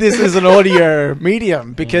 sad that this is an audio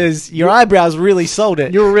medium because your eyebrows really sold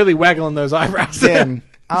it. You were really waggling those eyebrows. Then.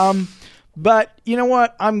 But you know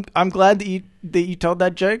what? I'm glad that you told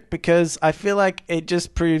that joke because I feel like it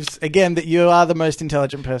just proves again that you are the most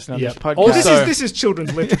intelligent person on Yep. this podcast. Also- This is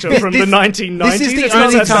children's literature from the 1990s. this is the It's not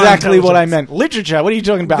only that time- exactly what I intelligence. meant. Literature. What are you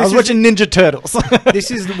talking about? I was This is- watching Ninja Turtles.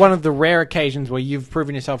 This is one of the rare occasions where you've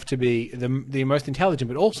proven yourself to be the most intelligent,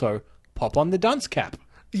 but also pop on the dunce cap.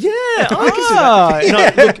 Yeah, I can see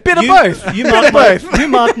that. No, look, bit of both. You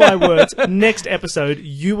mark my words. Next episode,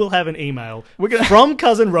 you will have an email from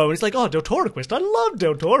Cousin Rowan. It's like, oh, Del Toro Quest. I love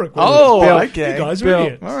Del Toro Quest. Oh, Bill, okay. You guys are Bill.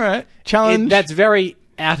 idiots. All right. Challenge. That's very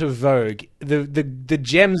out of vogue. The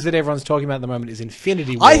gems that everyone's talking about at the moment is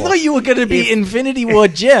Infinity War. I thought you were going to be Infinity War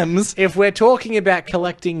gems. If we're talking about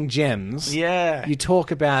collecting gems, Yeah. you talk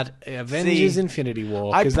about Avengers See, Infinity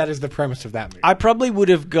War, I because that is the premise of that movie. I probably would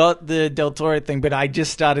have got the Del Toro thing, but I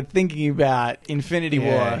just started thinking about Infinity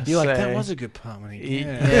War. You're like, so- that was a good part when he...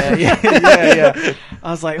 Yeah. I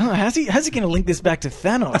was like, oh, how's he going to link this back to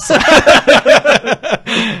Thanos?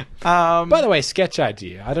 By the way, sketch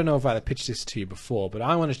idea. I don't know if I pitched this to you before, but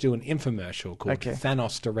I wanted to do an infomercial called Okay.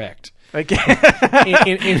 Thanos Direct, Okay.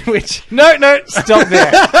 in which... No, stop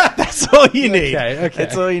there. That's all you need. Okay.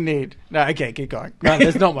 That's all you need. No, okay, keep going. No,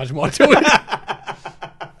 there's not much more to it.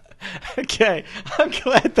 Okay, I'm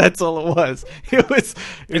glad that's all it was. It's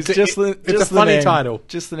just the funny name. title.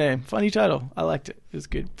 Just the name. Funny title. I liked it. It was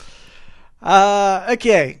good.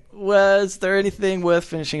 Okay. Was there anything worth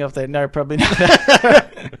finishing off there? No, probably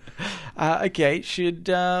not. Okay. Should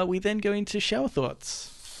we then go into shower thoughts?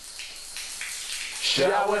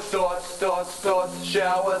 Shower thoughts, shower thoughts,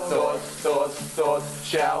 shower thoughts,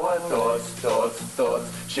 shower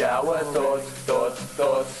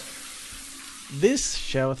thoughts. This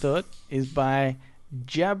shower thought is by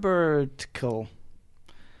Jabberticle.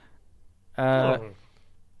 Oh.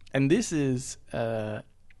 And this is I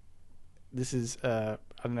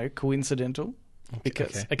don't know, coincidental because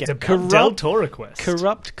Okay. okay, It's about Del Toro Quest.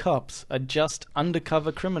 corrupt cops are just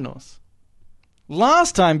undercover criminals.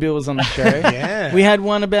 Last time Bill was on the show, Yeah. we had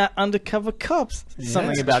one about undercover cops. Something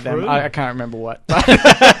that's about true. them. I can't remember what.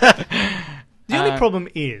 The only problem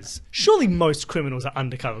is, surely most criminals are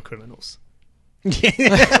undercover criminals.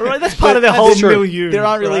 Right? That's part of their That's whole true. milieu. There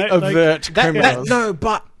aren't really right? Like, overt criminals. No,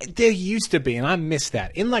 but there used to be, and I missed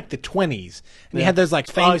that in like the 20s. And you had those like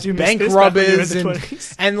famous you missed bank this back when you were in robbers, the and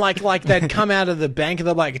 20s? and like they'd come out of the bank and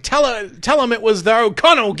they're like, tell them it was the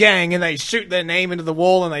O'Connell gang, and they shoot their name into the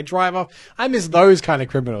wall and they drive off. I miss those kind of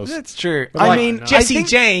criminals. That's true. But I like mean, Jesse I think,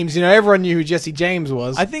 James. You know, everyone knew who Jesse James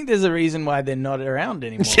was. I think there's a reason why they're not around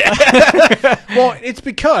anymore. Well, it's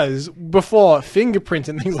because before fingerprints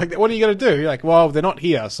and things like that, what are you going to do? You're like, well, they're not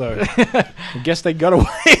here, so I guess they got away.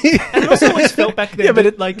 And it also always felt back then Yeah, but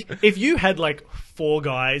that, like, if you had like 4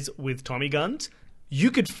 guys with Tommy guns,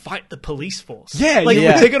 you could fight the police force. Yeah, like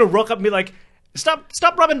yeah. they're gonna rock up and be like, "Stop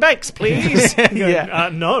robbing banks, please." And you go, Yeah.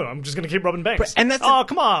 no, I'm just gonna keep robbing banks. And that's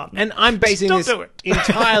come on. And I'm basing Don't this do it.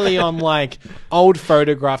 entirely on like old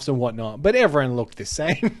photographs and whatnot, but everyone looked the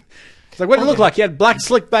same. It's like, what did he look like? He had black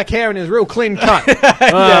slick back hair and he was real clean cut.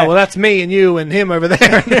 Well, that's me and you and him over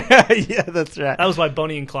there. Yeah, that's right. That was why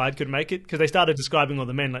Bonnie and Clyde could make it, because they started describing all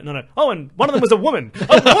the men like, no. Oh, and one of them was a woman.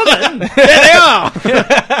 A woman. There they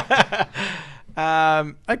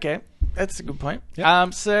are. Okay, that's a good point.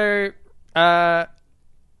 Yep.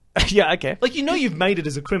 Yeah, okay. Like, you know, you've made it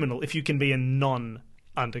as a criminal if you can be a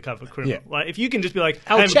non-undercover criminal. Yeah. Like, if you can just be like,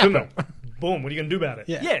 El "Hey, I'm a Chapo." criminal." Boom. What are you going to do about it?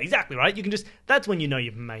 Yeah. Yeah, exactly. Right. You can just. That's when you know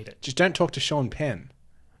you've made it. Just don't talk to Sean Penn.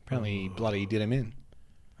 Apparently, he bloody did him in.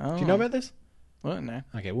 Oh. Do you know about this? Well, no.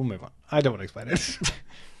 Okay, we'll move on. I don't want to explain it.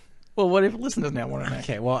 Well, what if listeners now want to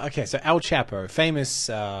know? Okay, so El Chapo, famous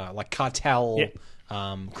like cartel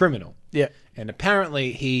Yeah. criminal. Yeah, And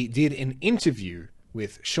apparently he did an interview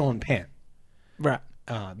with Sean Penn, right,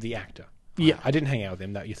 the actor. Yeah. I didn't hang out with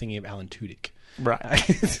him. You thinking of Alan Tudyk.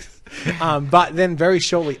 right. But then very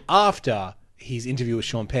shortly after his interview with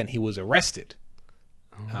Sean Penn, he was arrested.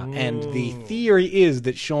 And the theory is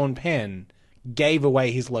that Sean Penn gave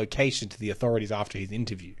away his location to the authorities after his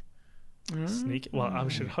interview. Sneak. Well, I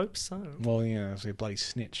should hope so. Well, yeah, it's a bloody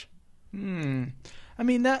snitch. I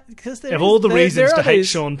mean that because Of all the reasons to hate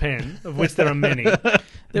Sean Penn, of which there are many,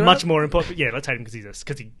 much more important. Yeah, let's hate him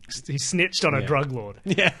because he snitched on a drug lord.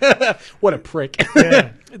 Yeah. What a prick.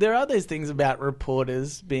 Yeah. There are those things about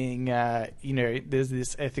reporters being, there's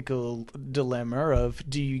this ethical dilemma of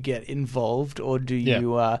do you get involved or do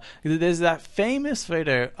you, there's that famous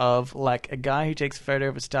photo of like a guy who takes a photo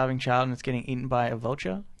of a starving child and it's getting eaten by a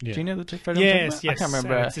vulture. Yeah. Do you know the photo? I'm talking Yes, about? yes. I can't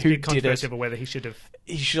remember It's this who big did controversy it. over whether he should have.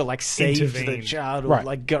 He should have like saved the Intervened. child or Right.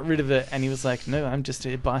 like got rid of it. And he was like, no, I'm just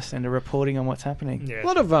a bystander reporting on what's happening. Yeah. A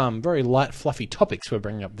lot of very light, fluffy topics we're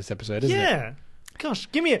bringing up this episode, isn't it? Yeah. Gosh,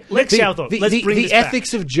 give me a next shower thought. Let's the bring this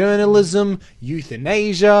ethics of journalism,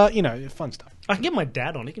 euthanasia, fun stuff. back. I can get my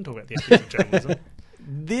dad on. He can talk about the ethics of journalism.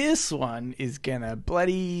 This one is gonna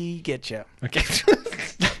bloody get you. Okay.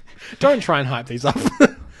 Don't try and hype these up.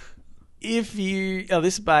 This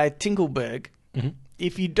is by Tinkleberg. Mm-hmm.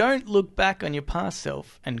 If you don't look back on your past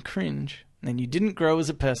self and cringe, and you didn't grow as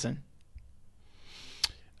a person.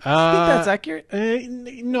 I I think that's accurate.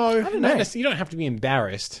 No, don't know. You don't have to be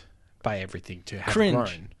embarrassed by everything to have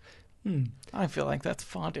Cringe. grown. I feel like that's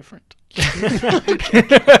far different.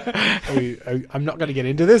 I'm not going to get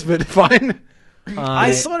into this, but fine.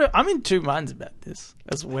 I'm in two minds about this.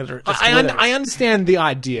 As whether I understand the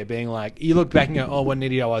idea being like, you look back and go, oh, what an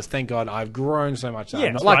idiot I was. Thank God I've grown so much that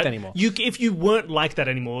I'm not like that anymore. If you weren't like that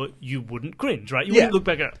anymore, you wouldn't cringe, right? You Yeah. wouldn't look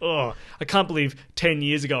back at, oh, I can't believe 10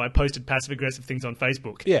 years ago I posted passive-aggressive things on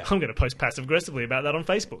Facebook. Yeah. I'm going to post passive-aggressively about that on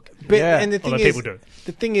Facebook. But, Yeah. and the Although thing is, people do.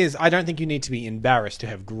 the thing is, I don't think you need to be embarrassed to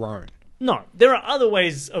have grown. No, there are other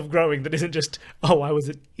ways of growing that isn't just, oh, I was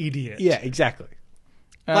an idiot. Yeah, exactly.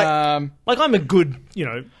 Like I'm a good,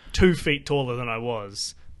 2 feet taller than I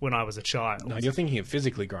was when I was a child. No, you're thinking of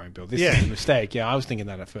physically growing, Bill. This Yeah. is a mistake. Yeah, I was thinking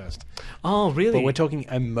that at first. Oh, really? But we're talking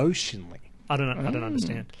emotionally. I don't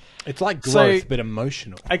understand. It's like So- growth, but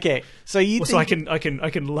emotional. okay, so you Well, so think I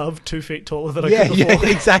can love 2 feet taller than I Yeah, could before. yeah,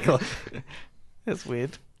 exactly. that's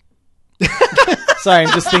weird. Sorry,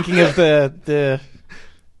 I'm just thinking of the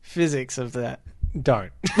physics of that.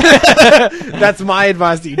 Don't. That's my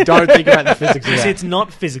advice to you. Don't think about the physics of See, that. it's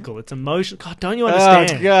not physical; it's emotional. God, don't you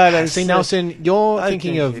understand? Oh God! I'm See, so- Nelson, you're Okay,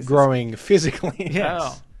 thinking of Jesus. growing physically.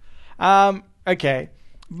 Yes. Oh. Okay,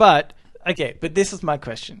 but this is my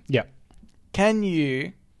question. Yeah. Can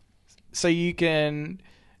you, so you can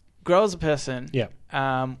grow as a person, Yeah.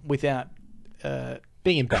 without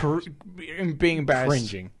Being embarrassed. being embarrassed,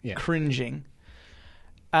 Cringing. Yeah. cringing.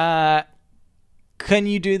 Can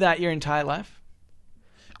you do that your entire life?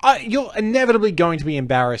 You're inevitably going to be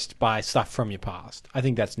embarrassed by stuff from your past. I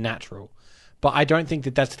think that's natural. But I don't think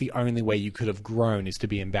that that's the only way you could have grown is to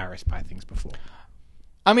be embarrassed by things before.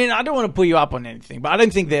 I mean, I don't want to pull you up on anything, but I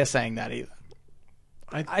don't think they're saying that either.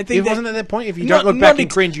 I think it wasn't at that point. If you Not- don't look not back and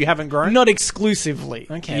cringe, you haven't grown. Not exclusively.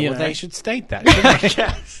 Okay, you well, know? they should state that.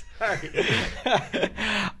 shouldn't they?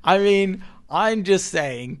 I mean, I'm just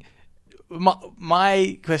saying.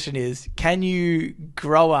 My question is: can you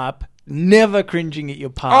grow up never cringing at your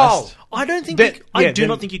past? I don't think Then- I yeah, do then-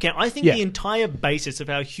 not think you can. I think yeah. the entire basis of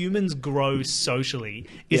how humans grow socially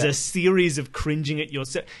is Yeah. a series of cringing at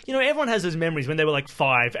yourself. Everyone has those memories when they were like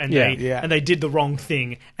 5 and Yeah. they did the wrong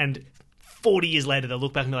thing, and 40 years later they'll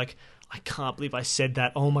look back and be like, I can't believe I said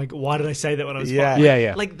that. Oh my God, why did I say that when I was Yeah. 5?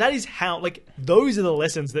 Yeah. Like that is how those are the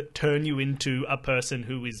lessons that turn you into a person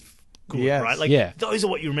who is good, Yes. right? Like Yeah. those are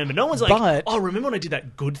what you remember. No one's like, But- oh, remember when I did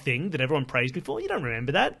that good thing that everyone praised me for? You don't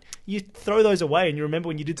remember that. You throw those away and you remember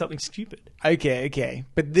when you did something stupid. Okay.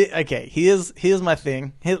 But here's my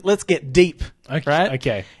thing. Let's get deep. Okay, Right?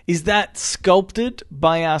 okay. Is that sculpted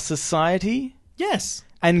by our society? Yes.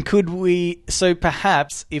 And could we? So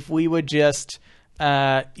perhaps if we were just,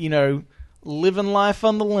 living life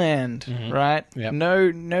on the land, right? Yep.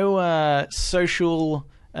 No social,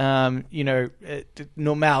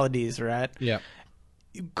 normalities, right? Yeah.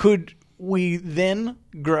 Could we then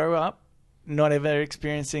grow up not ever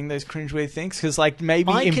experiencing those cringeworthy things? Because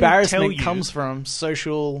maybe I can tell embarrassment you- comes from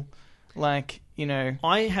social,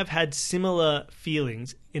 I have had similar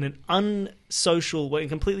feelings in an unsocial way,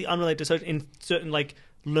 completely unrelated to social, in certain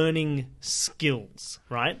learning skills,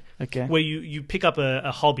 right? Okay. Where you pick up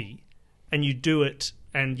a hobby and you do it,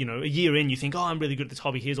 and a year in you think, oh, I'm really good at this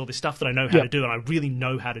hobby. Here's all this stuff that I know how Yep. to do, and I really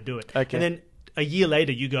know how to do it. Okay. And then a year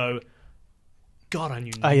later you go, God, I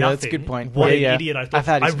knew Oh, nothing. yeah, that's a good point. What Yeah. an idiot I thought. I've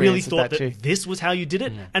had I really experience with thought that that, too. this was how you did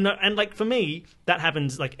it. And for me, that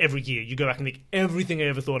happens every year. You go back and think, everything I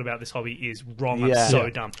ever thought about this hobby is wrong. Yeah. I'm so Yeah.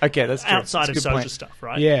 dumb. Okay, that's true. outside That's a of good social point. stuff,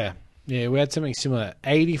 right? Yeah. Yeah, we had something similar.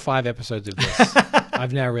 85 episodes of this.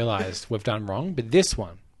 I've now realized we've done wrong, but this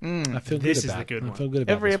one, I feel good This is about. the good I one. feel good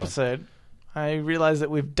about Every this one. episode, I realize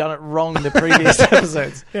that we've done it wrong in the previous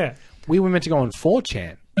episodes. Yeah. We were meant to go on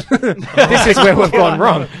 4chan. This is where we've gone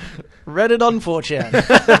wrong. Reddit on 4chan.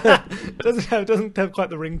 doesn't have quite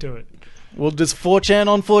the ring to it. Well, does 4chan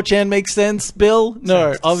on 4chan make sense, Bill?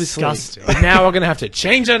 No, Sounds obviously. disgusting. Now we're going to have to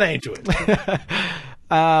change our name to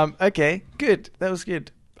it. Okay, good. That was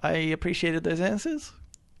good. I appreciated those answers.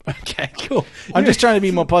 Okay, cool. I'm just trying to be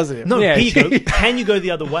more positive. No, Yeah. here you go. Can you go the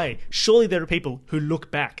other way? Surely there are people who look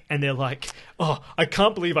back and they're like, oh, I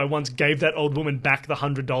can't believe I once gave that old woman back the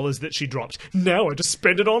 $100 that she dropped. Now I just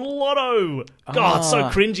spend it on Lotto. God, it's so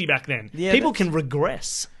cringy back then. Yeah, people that's- can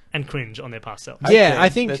regress and cringe on their past selves. Yeah, Okay, I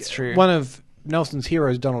think that's true. one of Nelson's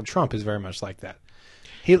heroes, Donald Trump, is very much like that.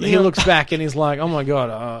 He looks back and he's like, oh my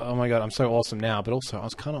god, I'm so awesome now, but also I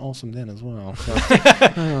was kind of awesome then as well. So.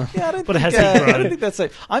 Yeah, I don't But it think, has to I grow. don't think that's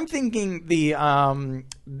it. I'm thinking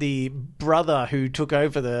the brother who took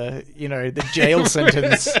over the jail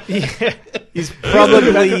sentence. is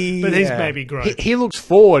probably. But he's maybe gross. He looks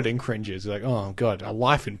forward and cringes. Like, oh god, a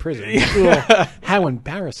life in prison. Ugh, how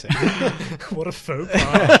embarrassing. What a faux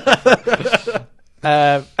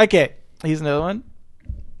pas. Okay, here's another one.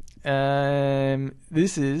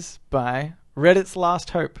 This is by Reddit's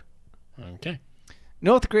Last Hope. Okay.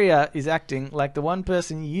 North Korea is acting like the one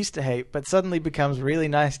person you used to hate, but suddenly becomes really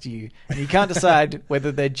nice to you, and you can't decide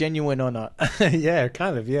whether they're genuine or not. Yeah,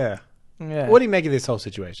 kind of. Yeah. Yeah. What do you make of this whole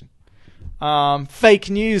situation? Fake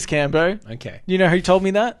news, Cambo. Okay. You know who told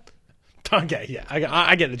me that? Okay, yeah,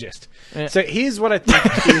 I get the gist. Yeah. So here's what I think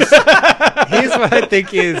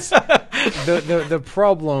is the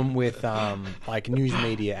problem with like news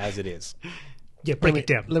media as it is. Yeah, break it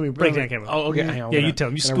down. Let me break down, Cameron. Oh, okay. Hang on, Yeah, you tell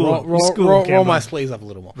him. You roll school, roll my sleeves up a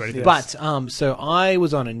little more. Ready for But so I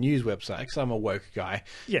was on a news website because I'm a woke guy,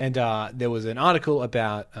 Yeah. and there was an article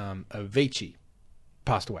about Avicii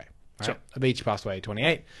passed away. Right? Sure. Avicii passed away at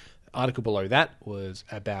 28. The article below that was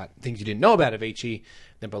about things you didn't know about Avicii.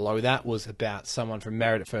 Then below that was about someone from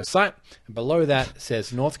Married at First Sight. And below that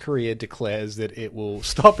says North Korea declares that it will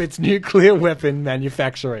stop its nuclear weapon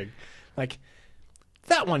manufacturing. Like,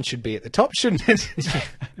 that one should be at the top, shouldn't it?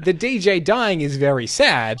 The DJ dying is very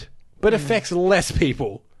sad, but affects less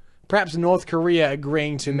people. Perhaps North Korea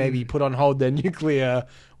agreeing to maybe put on hold their nuclear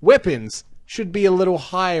weapons should be a little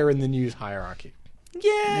higher in the news hierarchy.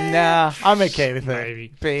 Yeah. Nah, I'm okay with Maybe.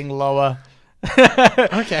 it being lower.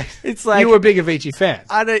 Okay. It's like You were a big Avicii fan.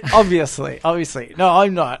 I don't. Obviously. No,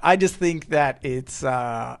 I'm not. I just think that it is.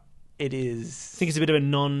 I think it's a bit of a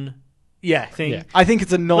non Yeah, thing. Yeah. I think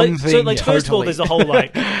it's a non thing. So, like, first of all, totally. there's the whole,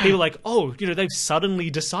 like, people are like, oh, they've suddenly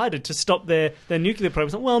decided to stop their nuclear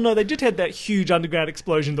program. Well, no, they did have that huge underground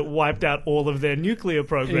explosion that wiped out all of their nuclear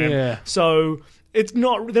program. Yeah. So they're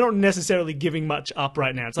not necessarily giving much up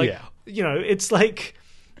right now. It's like, it's like,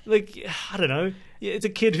 I don't know. It's a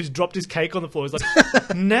kid who's dropped his cake on the floor. He's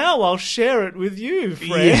like, now I'll share it with you,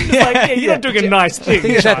 friend. It's like, you're not doing a nice thing. I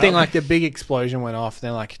think it's that child. thing like the big explosion went off.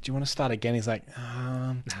 They're like, do you want to start again? He's like,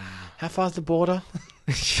 how far's the border?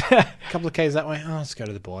 A couple of Ks that way. Oh, let's go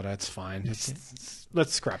to the border. It's fine.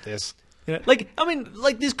 Let's scrap this. You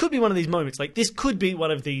know, this could be one of these moments. Like, this could be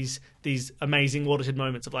one of these amazing watershed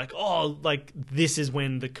moments of like, oh, like, this is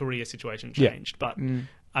when the Korea situation changed. But,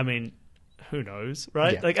 I mean, who knows,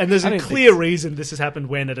 right? Yeah. Like, and there's I a don't clear reason this has happened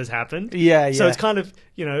when it has happened. Yeah, So yeah. it's kind of,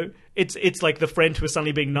 it's like the friend who is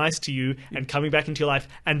suddenly being nice to you and coming back into your life,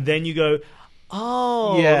 and then you go,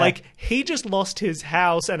 oh, Yeah. like, he just lost his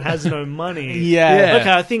house and has no money. Yeah.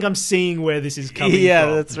 Okay, I think I'm seeing where this is coming Yeah,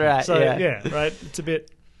 from. that's right, So, yeah. right? It's a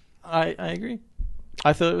bit... I agree.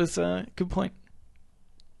 I thought it was a good point.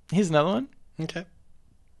 Here's another one. Okay.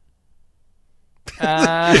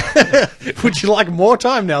 Uh, Would you like more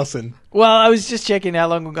time, Nelson? well, I was just checking how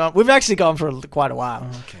long we've gone. We've actually gone for quite a while.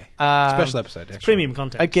 Okay. Um, Special episode. Extra. Premium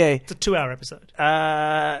content. Okay. It's a 2-hour episode.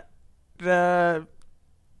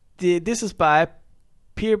 This is by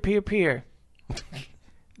Peer.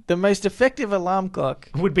 The most effective alarm clock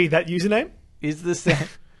Would be that username? is the sound.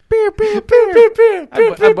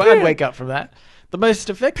 I'd wake up from that. The most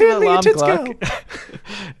effective alarm clock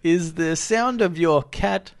is the sound of your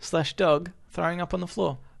cat/dog throwing up on the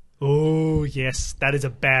floor. Oh, yes. That is a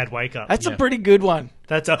bad wake up. That's a pretty good one.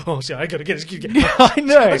 That's a... Oh, shit. I got to get it. I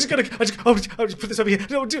know. I'll just put this over here.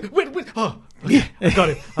 No, wait. Oh, okay. I got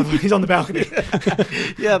him. He's on the balcony.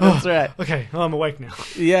 Yeah, that's right. Okay. Oh, I'm awake now.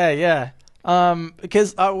 Yeah.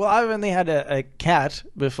 Because I've only had a cat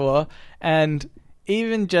before, and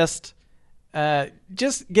even just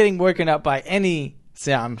getting woken up by any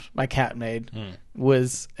sound my cat made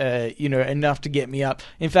was enough to get me up.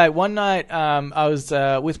 In fact, one night I was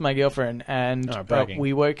with my girlfriend, and bragging.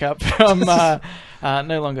 we woke up from no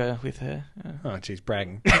longer with her. Oh, jeez,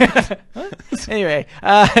 bragging. Anyway,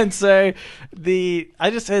 and so I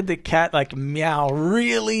just heard the cat like meow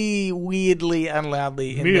really weirdly and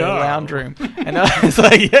loudly in the Meow. lounge room, and I was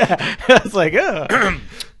like, oh,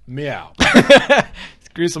 Meow.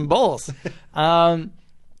 screw some balls.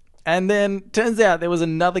 And then turns out there was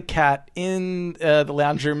another cat in the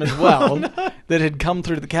lounge room as well that had come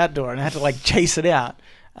through the cat door, and I had to like chase it out.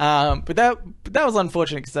 But that was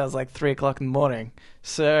unfortunate because that was like 3 o'clock in the morning.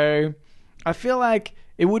 So I feel like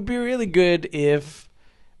it would be really good if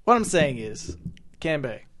what I'm saying is,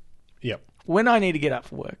 Cambo, Yep. when I need to get up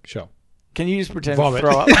for work, Sure. can you just pretend Vomit. to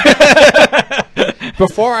throw up?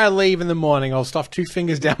 Before I leave in the morning, I'll stuff 2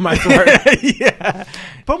 fingers down my throat. Yeah.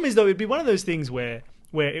 Problem is, though, it'd be one of those things where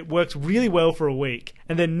where it works really well for a week,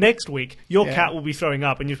 and then next week your Yeah. cat will be throwing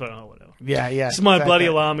up, and you're like, oh, whatever. Yeah, yeah. This is my exactly. bloody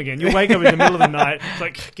alarm again. You wake up in the middle of the night, it's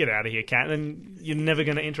like, get out of here, cat, and then you're never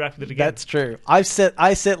going to interact with it again. That's true. I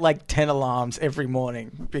set like 10 alarms every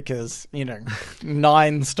morning because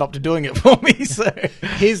 9 stopped doing it for me. So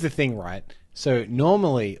Here's the thing, right? So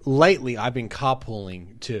normally, lately, I've been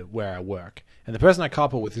carpooling to where I work. And the person I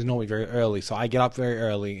carpool with is normally very early, so I get up very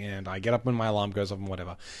early, and I get up when my alarm goes off and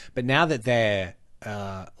whatever. But now that they're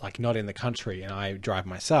like not in the country and I drive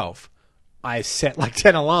myself, I set like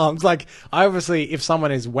 10 alarms. Like, obviously, if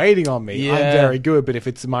someone is waiting on me, I'm Yeah. very good. But if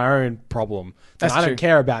it's my own problem, then That's I don't true.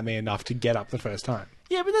 care about me enough to get up the first time.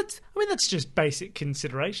 Yeah, but that's just basic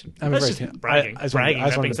consideration. I'm That's very just bragging. I just bragging.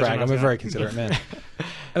 wanted about to being such brag. nice I'm a guy. very considerate man.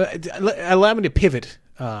 Allow me to pivot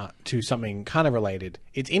to something kind of related.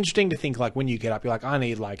 It's interesting to think, like, when you get up, you're like, I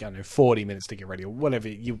need, like, I don't know, 40 minutes to get ready, or whatever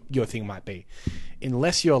your thing might be.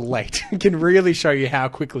 Unless you're late, it can really show you how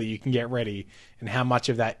quickly you can get ready and how much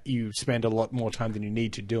of that you spend a lot more time than you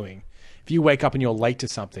need to doing. If you wake up and you're late to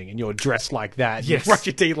something and you're dressed like that, Yes. you brush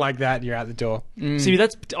your teeth like that, and you're out the door. See,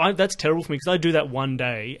 that's terrible for me because I do that one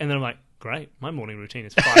day, and then I'm like, great, my morning routine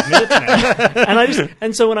is 5 minutes now,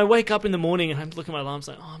 and so when I wake up in the morning and I look at my alarm, it's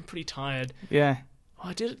like, oh, I'm pretty tired. yeah, Oh,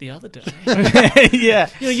 I did it the other day. yeah.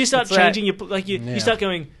 You start That's right. changing you start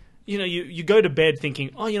going. You go to bed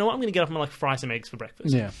thinking, oh, you know what, I'm going to get up and like fry some eggs for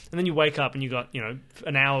breakfast. Yeah. And then you wake up and you got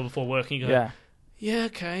an hour before work, and you go, Yeah.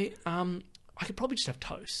 okay, I could probably just have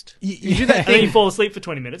toast. You do that And then you thing. fall asleep for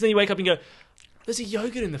 20 minutes. Then you wake up and you go, there's a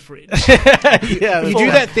yogurt in the fridge. Yeah, You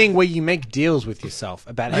do that thing where you make deals with yourself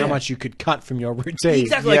about how much you could cut from your routine.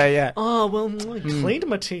 Exactly. Yeah, like, yeah. oh, well, I cleaned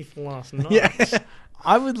my teeth last night.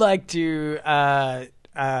 I would like to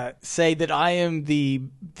say that I am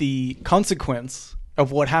the consequence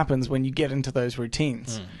of what happens when you get into those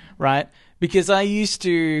routines, right? Because I used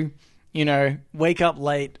to, wake up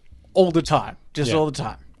late all the time, just Yeah. all the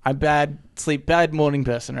time. I'm bad morning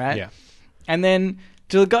person, right? Yeah. And then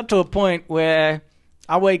till it got to a point where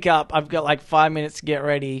I wake up, I've got like 5 minutes to get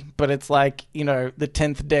ready, but it's like, the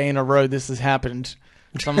 10th day in a row this has happened.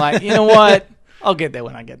 So I'm like, you know what? I'll get there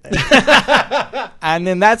when I get there. And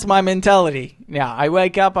then that's my mentality. Now, I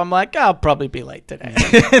wake up, I'm like, I'll probably be late today.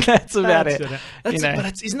 That's about it. But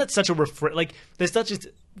isn't that such a like? There's such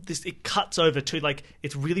this. It cuts over to like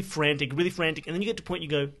it's really frantic, and then you get to a point you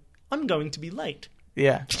go, I'm going to be late.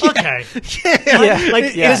 Yeah. Okay. Yeah.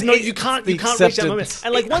 Like Yeah. there's no, you can't the reach that moment. acceptance.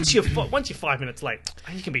 And like once you're 5 minutes late,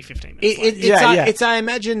 you can be 15 minutes late. It's I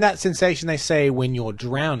imagine that sensation they say when you're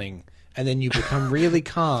drowning and then you become really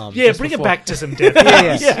calm. Yeah, just bring before- it back to some depth.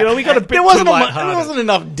 Yeah. We got a bit There wasn't, too there lighthearted. wasn't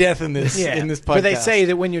enough death in this Yeah. in this podcast. But they say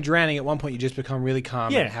that when you're drowning, at one point you just become really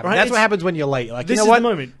calm. Yeah, and happy. right? That's what It's- happens when you're late. You're like, this you know is what? the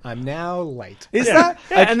moment. I'm now late. Is Yeah. that?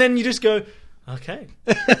 Yeah, and then you just go, okay,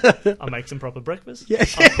 I'll make some proper breakfast. Yeah.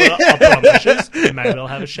 I'll put on my shoes. Maybe I'll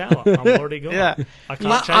have a shower. I'm already gone. Yeah. I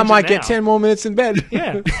can't change I might it get now. 10 more minutes in bed.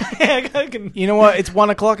 Yeah. I can. You know what? It's 1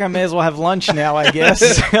 o'clock. I may as well have lunch now, I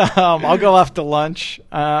guess. I'll go after lunch.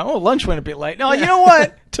 Lunch went a bit late. No, you know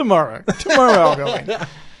what? Tomorrow I'll go in.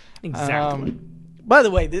 Exactly. By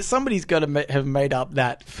the way, somebody's got to have made up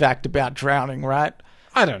that fact about drowning, right?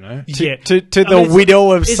 I don't know. Yeah. To I the mean, it's-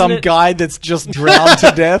 widow of isn't some it- guy that's just drowned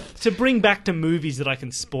to death. To bring back to movies that I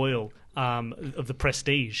can spoil of The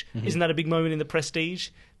Prestige, isn't that a big moment in The Prestige?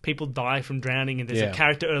 People die from drowning, and there's Yeah. a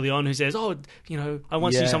character early on who says, "Oh, I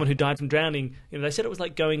once knew Yeah. someone who died from drowning." They said it was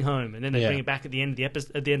like going home, and then they Yeah. bring it back at the end of the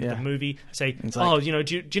episode, at the end of Yeah. the movie. Say, It's "Oh, like-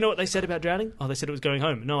 do you know what they said about drowning? Oh, they said it was going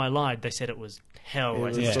home. No, I lied. They said it was hell. It It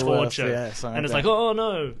was was the worst, torture." yeah, something and it's like like, "Oh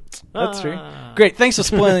no, That's true. Ah. Great. Thanks for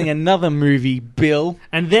spoiling another movie, Bill.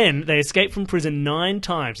 And then they escape from prison 9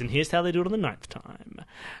 times, and here's how they do it on the 9th time.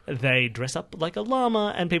 They dress up like a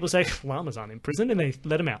llama, and people say, llamas aren't in prison, and they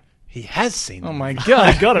let them out. He has seen Oh them. my I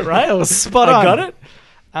god. got it, right? That was spot on. I got it?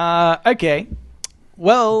 Okay.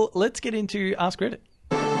 Well, let's get into Ask Reddit.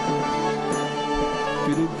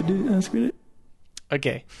 Ask Reddit.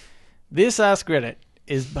 Okay. This Ask Reddit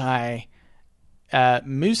is by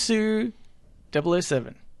Musu007.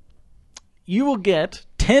 You will get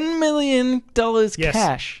 $10 million Yes.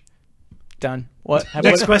 cash. Done. What?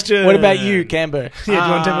 Next question. What about you, Cambo? Yeah, do you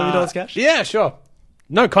want $10 million cash? Yeah, sure.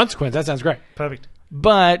 No consequence. That sounds great. Perfect.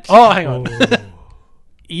 But Oh, hang on.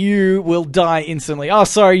 you will die instantly. Oh,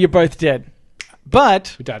 sorry, you're both dead.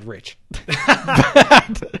 But We died rich.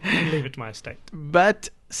 Leave it to my estate. But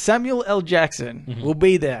Samuel L. Jackson will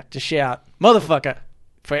be there to shout, "Motherfucker,"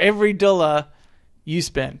 for every dollar you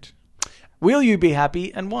spend. Will you be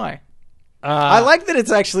happy, and why? I like that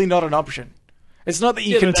it's actually not an option. It's not that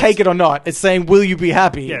you Yeah, can but take it or not. It's saying, "Will you be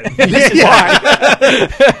happy?" Yeah, this is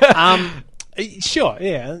why. Sure,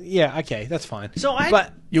 yeah, okay, that's fine. So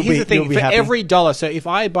but You'll here's be- the thing: you'll be for happy. every dollar, so if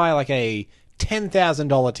I buy like a $10,000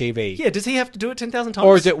 TV, Yeah, does he have to do it 10,000 times?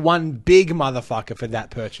 or is it one big motherfucker for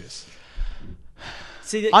that purchase?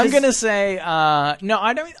 See, I'm gonna say no.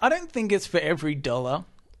 I don't think it's for every dollar.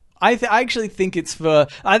 I actually think it's for.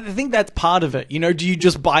 I think that's part of it. You know, do you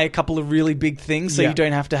just buy a couple of really big things so Yeah. you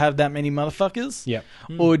don't have to have that many motherfuckers? Yep.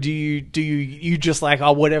 Or do you just like,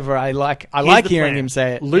 oh, whatever I like? I Here's like the hearing plan. him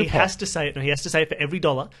say it. He Loophole. has to say it. No, he has to say it for every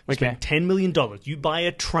dollar. You Okay. spend $10 million. You buy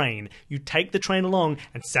a train. You take the train along,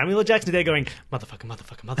 and Samuel L. Jackson is there going, motherfucker,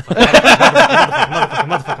 motherfucker, motherfucker,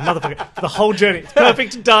 motherfucker, for the whole journey. It's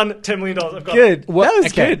perfect. Done. $10 million. I've got it. Good. Well, that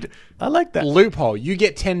was okay. good. I like that. Loophole. You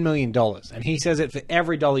get $10 million, and he says it for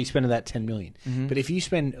every dollar you spend of that $10 million. Mm-hmm. But if you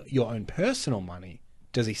spend your own personal money,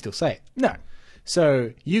 does he still say it? No.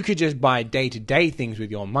 So you could just buy day-to-day things with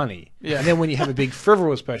your money, Yeah. and then when you have a big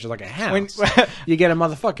frivolous purchase like a house, you get a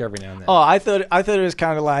motherfucker every now and then. Oh, I thought it was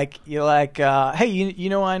kind of like you're like, hey, you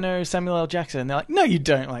know, I know Samuel L. Jackson. And they're like, no, you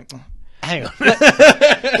don't. Like, Hang on.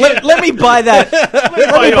 let me buy that. Let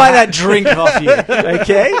me buy that drink off you.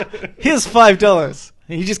 Okay, here's $5.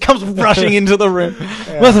 And he just comes rushing into the room.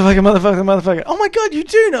 Motherfucker. Oh my god, you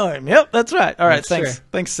do know him. Yep, that's right. All right, That's thanks. true.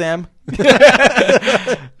 Thanks, Sam.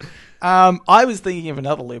 I was thinking of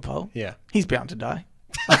another loophole. Yeah. He's bound to die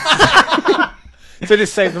So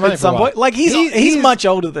just save the money at for some a while. point. Like he's much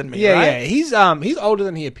older than me. Yeah, right? yeah. He's older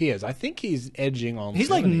than he appears. I think he's edging on. He's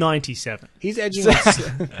like 70. 97. He's edging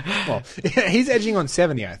on. Well, he's edging on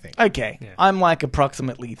 70, I think. Okay, I'm like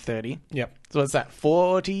approximately 30. Yep. So what's that?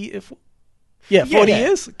 40? Yeah, 40 Yeah.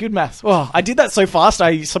 years. Good maths. Oh, I did that so fast,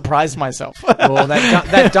 I surprised myself. Well,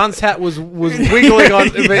 that dunce hat was wiggling on.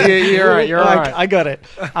 But you're right. You're all right. I got it.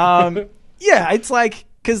 Yeah, it's like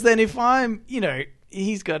because then if I'm, you know,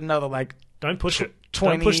 he's got another like Don't push it.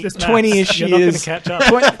 20, Don't push this maths. 20-ish You're not going to years. catch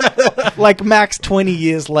up. like max 20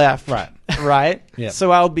 years left. Right. Right? Yeah.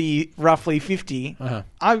 So I'll be roughly 50.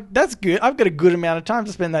 Uh-huh. That's good. I've got a good amount of time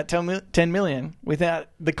to spend that 10 million without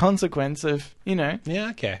the consequence of, you know,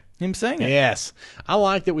 Yeah. Okay. him saying it. Yes. I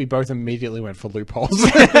like that we both immediately went for loopholes.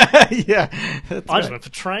 Yeah. That's I right. just went for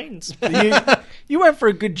trains. you went for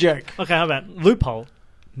a good joke. Okay, how about loophole?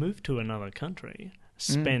 Move to another country.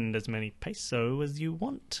 Spend as many peso as you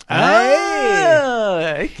want.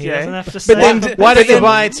 Okay. He doesn't have to say. then- Why don't you then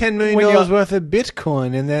buy $10 million when you're- worth of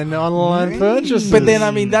Bitcoin and then online purchases? But then, I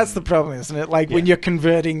mean, that's the problem, isn't it? Like, when you're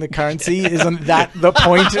converting the currency, isn't that the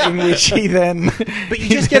point in which he then... But you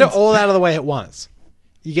just get it all out of the way at once.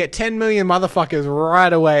 You get 10 million motherfuckers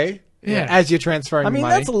right away as you're transferring I mean,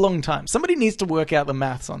 money. that's a long time. Somebody needs to work out the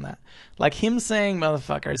maths on that. Like, him saying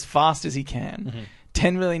motherfucker as fast as he can,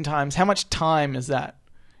 10 million times. How much time is that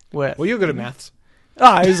worth? Well, you're good at maths.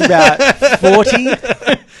 Oh, it was about 40?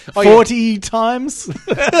 40 times?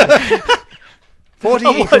 40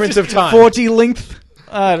 increments of time. 40 length?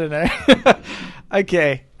 I don't know.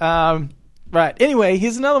 Okay. Right. Anyway,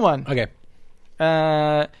 here's another one. Okay.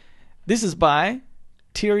 This is by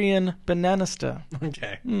Tyrion Bananister.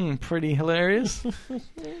 Okay. Pretty hilarious.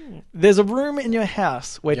 There's a room in your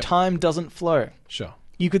house where time doesn't flow. Sure.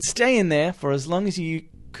 You could stay in there for as long as you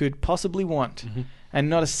could possibly want, and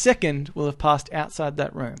not a second will have passed outside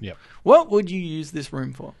that room. Yep. What would you use this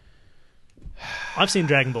room for? I've seen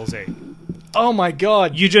Dragon Ball Z. Oh my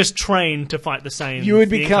god. You just train to fight the same. You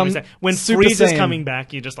would the become incoming Saiyan. When Super Frieza's Saiyan. coming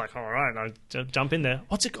back, you're just like, all right, I'll jump in there.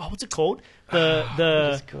 What's it called? The called?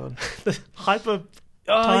 the hyper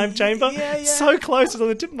time chamber. yeah. So close, it's on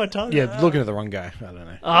the tip of my tongue. Yeah, looking at the wrong guy. I don't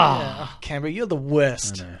know. Ah, Canberra, you're the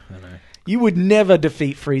worst. I know. You would never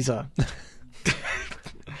defeat Frieza.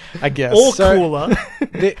 I guess. Or So- cooler.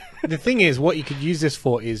 The thing is, what you could use this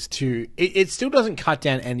for is to... It still doesn't cut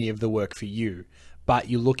down any of the work for you, but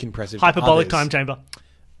you look impressive to Hyperbolic others. time chamber.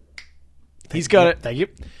 He's got it. Thank you.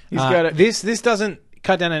 He's got it. This doesn't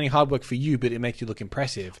cut down any hard work for you, but it makes you look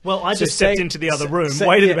impressive. Well, I So just say- stepped into the other room, say-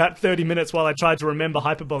 waited yeah. about 30 minutes while I tried to remember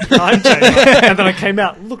hyperbolic time chamber, and then I came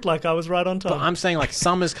out, looked like I was right on time. But I'm saying, like,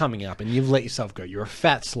 summer's coming up, and you've let yourself go. You're a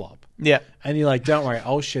fat slob. Yeah. And you're like, don't worry,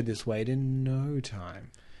 I'll shed this weight in no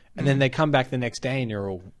time. And then they come back the next day and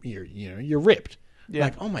you're ripped. Yeah.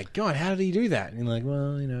 Like, oh my God, how did he do that? And you're like,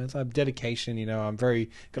 well, it's like dedication, I'm got a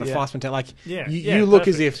Yeah. fast mentality. Like, Yeah, you yeah, look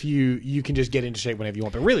as perfect. if you can just get into shape whenever you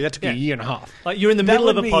want. But really, that took you a year and a half. Like you're in the That middle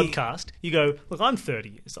of a would be- podcast. You go, look, I'm 30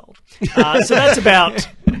 years old. So that's about.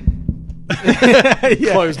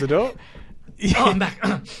 Close the door. Oh, I'm back.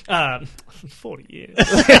 40 years.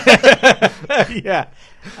 Yeah.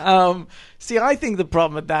 See, I think the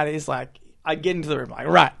problem with that is like, I get into the room like,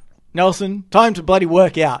 right, Nelson, time to bloody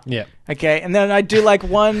work out. Yeah. Okay, and then I do like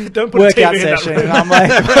one Don't put a workout TV in that session, room. and I'm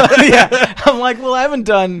like, I'm like, well, I haven't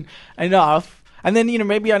done enough. And then,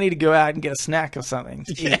 maybe I need to go out and get a snack or something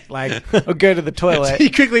to eat, or go to the toilet. You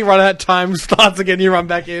quickly run out, time starts again, you run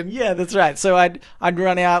back in. Yeah, that's right. So I'd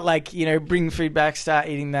run out, bring food back, start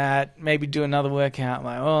eating that, maybe do another workout.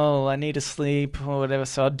 Like, oh, I need to sleep or whatever.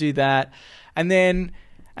 So I'll do that, and then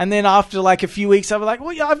after like a few weeks, I'll be like,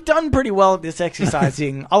 well, yeah, I've done pretty well at this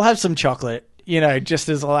exercising. I'll have some chocolate, just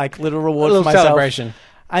as little reward A little for myself. celebration.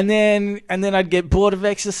 And then I'd get bored of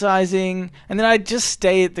exercising, and then I'd just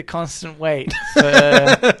stay at the constant weight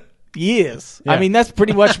for years. Yeah. I mean, that's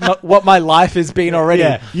pretty much what my life has been already.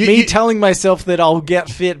 Yeah. Me telling myself that I'll get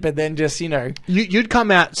fit, but then just, You'd come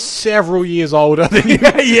out several years older than you,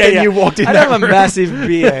 yeah. than you walked in I'd that have a room. massive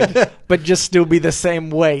beard, but just still be the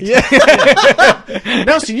same weight.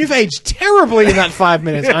 Nelson, you've aged terribly in that 5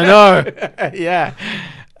 minutes. I know. Yeah.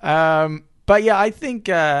 But yeah, I think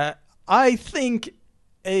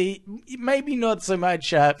maybe not so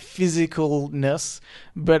much physicalness,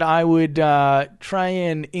 but I would try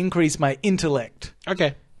and increase my intellect.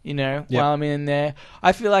 Okay. While I'm in there,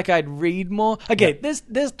 I feel like I'd read more. Okay,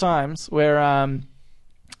 there's times where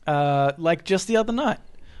like just the other night,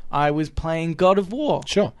 I was playing God of War.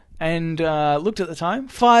 Sure. And looked at the time,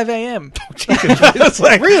 5 a.m. It's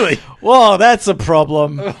like, really? Whoa, that's a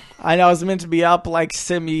problem. And I was meant to be up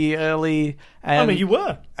semi-early. And, I mean, you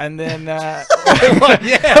were. And then, Yeah.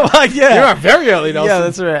 yeah. You're up very early, Nelson. Yeah,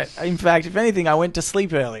 that's right. In fact, if anything, I went to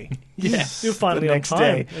sleep early. Yes. You're finally the on next time.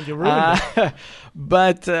 day. And you ruined it.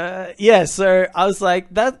 But yeah, so I was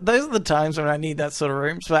like, those are the times when I need that sort of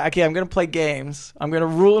room. So okay, I'm going to play games. I'm going to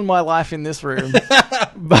ruin my life in this room.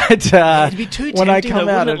 But It'd be too when I tempting, come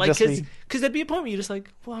though, out, wouldn't it? it'll just be Because there'd be a point where you're just like,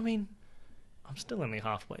 well, I mean, I'm still only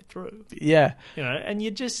halfway through. yeah. And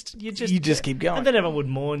you just keep going. And then everyone would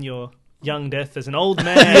mourn your young death as an old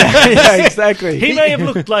man. Yeah, exactly. He may have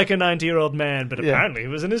looked like a 90-year-old man, but apparently he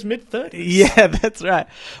was in his mid-30s. Yeah, that's right.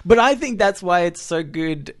 But I think that's why it's so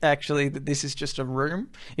good, actually, that this is just a room.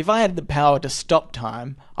 If I had the power to stop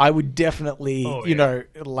time, I would definitely,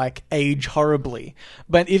 age horribly.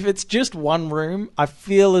 But if it's just one room, I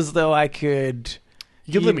feel as though I could...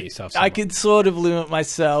 You could limit yourself somewhat. I could sort of limit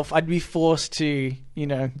myself. I'd be forced to,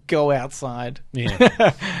 go outside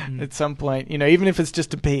Yeah. at some point, even if it's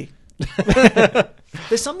just to pee.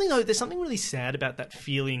 There's something really sad about that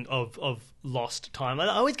feeling of lost time. I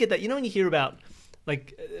always get that. When you hear about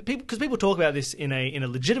people, because people talk about this in a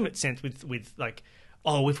legitimate sense with like,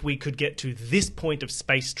 oh, if we could get to this point of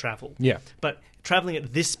space travel. Yeah. But traveling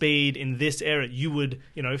at this speed in this era, you would,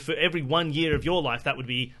 for every 1 year of your life, that would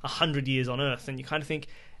be 100 years on Earth. And you kind of think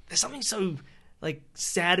there's something so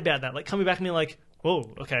sad about that. Like coming back and being like, whoa,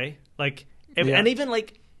 okay, and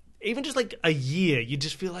even just like a year, you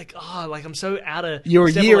just feel like, I'm so out of... You're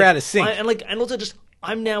a step, year out of sync. And also just,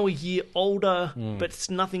 I'm now a year older, but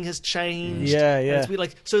nothing has changed. Yeah, And yeah. it's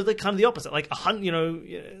weird, so kind of the opposite.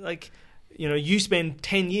 You spend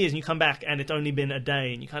 10 years and you come back and it's only been a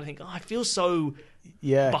day and you kind of think, I feel so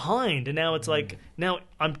behind. And now it's like, now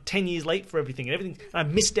I'm 10 years late for everything and everything. I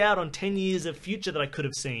missed out on 10 years of future that I could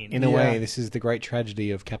have seen. In a way, this is the great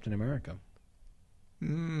tragedy of Captain America.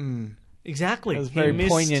 Exactly. That was very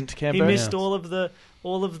poignant, Cambo. He missed Yeah. all of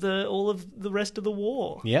the rest of the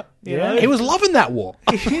war. Yep. You know? He was loving that war.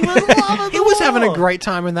 He was He was having a great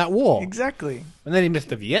time in that war. Exactly. And then he missed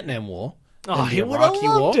the Vietnam War. Oh, and the he would have Iraqi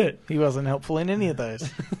loved War. it. He wasn't helpful in any of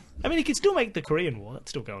those. I mean, he could still make the Korean War. That's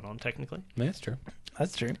still going on, technically. Yeah, that's true.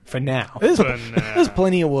 That's true. For now. There's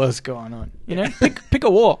plenty of wars going on. Pick a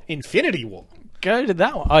war. Infinity War. Go to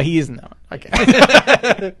that one. Oh, he isn't that one.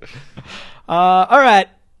 Okay. All right.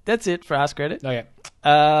 That's it for Ask Reddit. Okay.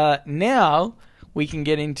 Now we can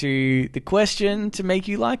get into the question to make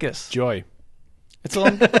you like us. Joy. That's all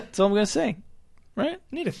I'm going to say. Right?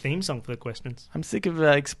 I need a theme song for the questions. I'm sick of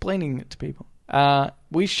explaining it to people.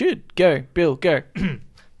 We should. Go. Bill, go.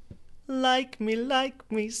 Like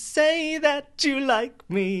me, say that you like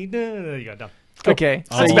me. There you go, done. Okay.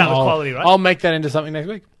 So That's you- about the quality, right? I'll make that into something next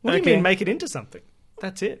week. What do you Okay. mean, make it into something?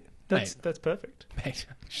 That's it. That's perfect.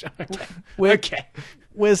 where- Okay.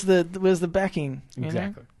 Where's the backing? you know?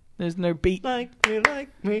 Exactly. There's no beat. Like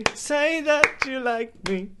me, say that you like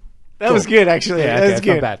me. That was good, actually. Yeah, that okay, was it's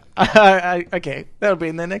good. not bad. Okay, that'll be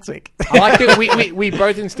in there next week. I like that we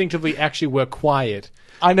both instinctively actually were quiet.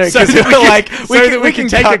 I know, So because that we're like, we can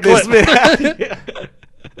take cut a this clip. bit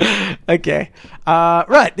out. Okay.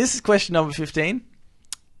 Right, this is question number 15.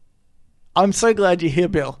 I'm so glad you're here,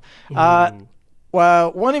 Bill.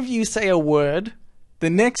 Well, one of you say a word, the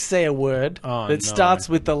next say a word Oh, that no. starts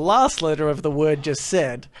with the last letter of the word just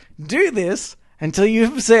said. Do this, until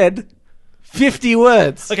you've said 50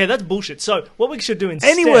 words. Okay, that's bullshit. So what we should do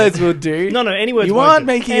instead... Any words will do. No, any words You won't aren't do.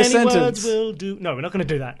 making a Any sentence. words will do. No, we're not going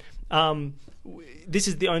to do that. This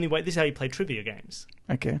is the only way. This is how you play trivia games,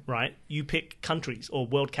 Okay. right? You pick countries or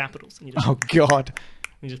world capitals, and you just, Oh, God.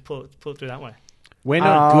 you just pull it through that way. We're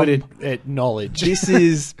not good at knowledge. This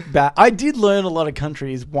is bad. I did learn a lot of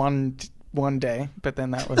countries one day, but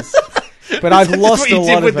then that was... But I've lost a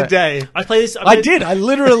lot of it. day. I play this. I did. I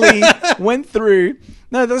literally went through...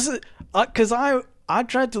 No, this is... Because I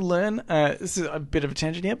tried to learn... this is a bit of a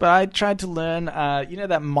tangent here, but I tried to learn... you know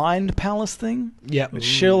that Mind Palace thing? Yep. That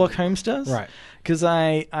Sherlock Holmes does? Right. Because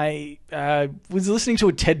I was listening to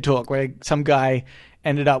a TED Talk where some guy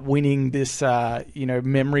ended up winning this,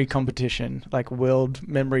 memory competition, like World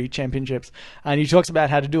Memory Championships. And he talks about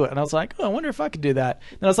how to do it. And I was like, oh, I wonder if I could do that.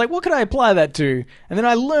 And I was like, what could I apply that to? And then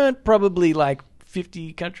I learned probably like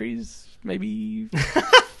 50 countries, maybe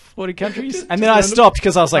 40 countries. And then I stopped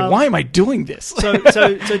because I was like, why am I doing this? So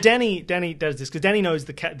Danny does this because Danny knows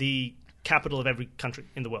the capital of every country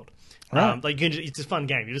in the world. Right. Like it's a fun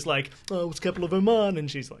game. You're just like, oh, what's the capital of Oman?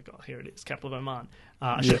 And she's like, oh, here it is, capital of Oman.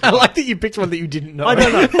 I like that you picked one that you didn't know. I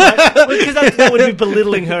don't know because that would be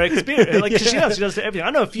belittling her experience. Like 'cause she does everything. I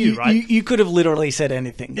know a few, right? You could have literally said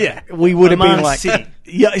anything. Yeah. We would have been Oman like, Sea.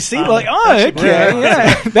 yeah, see, like, oh, that's- okay,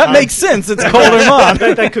 yeah. That makes sense. It's called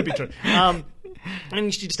Oman. that could be true.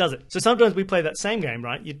 And she just does it. So sometimes we play that same game,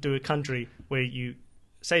 right? You do a country where you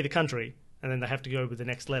say the country, and then they have to go with the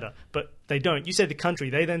next letter. But they don't. You say the country,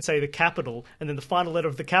 they then say the capital, and then the final letter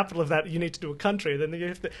of the capital of that, you need to do a country, and then you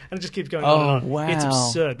have to, and it just keeps going on and on. wow. It's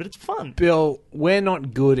absurd, but it's fun. Bill, we're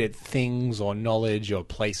not good at things or knowledge or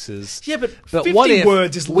places. Yeah, but But 50 what if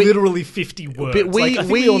words is we- literally 50 words. But Like, I think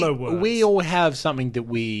we all know words. We all have something that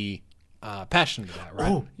we are passionate about,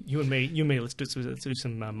 right? Oh, you and me. Let's do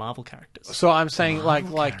some Marvel characters. So I'm saying, like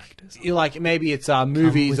characters. you like maybe it's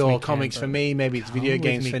movies with me, or comics Cambo. for me. Maybe it's video Come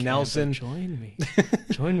games with for me, Nelson.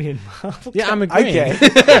 Cambo. Join me in Marvel. Yeah, I'm agreeing. Okay.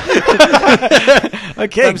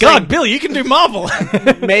 Okay, I'm God, saying- Bill, you can do Marvel.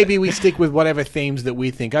 Maybe we stick with whatever themes that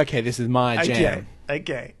we think. Okay, this is my jam.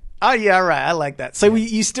 Okay. Oh, yeah, right. I like that. So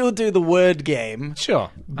you still do the word game.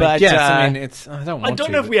 Sure, But, yes, I mean it's. I don't want I don't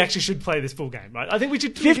to, know if but- we actually should play this full game, right? I think we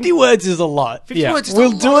should. 50 words is a lot. 50 Yeah. words is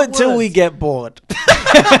We'll a do lot it till of we words. get bored.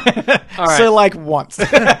 All right. So, like, once.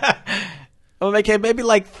 Or maybe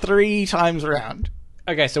like 3 times around.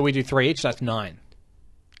 Okay, so we do 3 each. That's 9.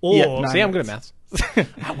 Or Yeah, no. See, I'm good at maths.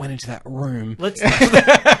 I went into that room. let's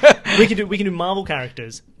we can do Marvel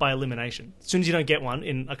characters by elimination. As soon as you don't get one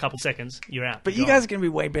in a couple seconds, you're out. But You're you gone. guys are going to be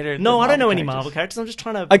way better No, than I don't know Marvel any characters. Marvel characters. I'm just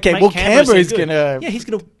trying to. Okay, make well, Cambo Cambo's seem good. gonna- Yeah, he's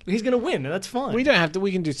gonna win, and that's fine. We don't have to.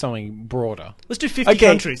 We can do something broader. Let's do 50 Okay,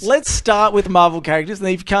 countries. let's start with Marvel characters, and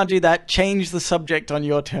if you can't do that, change the subject on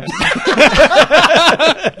your turn.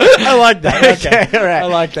 I like that. Okay, all right. I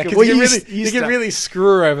like that. 'cause Well, you, you can s- really, you you can start. really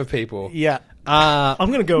screw over people. Yeah.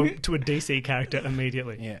 I'm gonna go to a DC character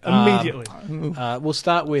immediately. Yeah. Immediately. We'll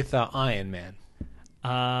start with Iron Man.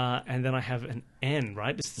 And then I have an N,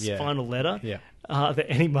 right? This is the Yeah. final letter. Yeah. Are there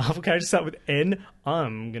any Marvel characters start with N?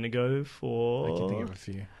 I'm gonna go for. I can think of a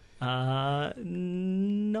few.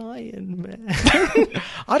 Nyan Man.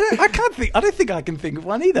 I don't think I can think of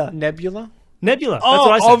one either. Nebula. Nebula. That's Oh,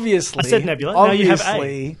 what I said. obviously. I said Nebula. Now you have A.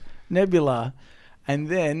 Obviously, Nebula. And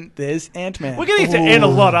then there's Ant-Man. We're getting to N a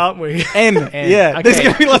lot, aren't we? N. Yeah. Okay. There's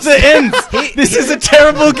going to be lots of N's. This is a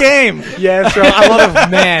terrible game. Yeah, that's right. A lot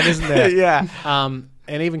of man, isn't there? Yeah.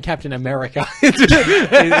 And even Captain America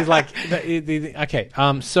is like okay.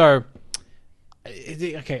 So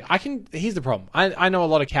okay, I can. Here's the problem. I know a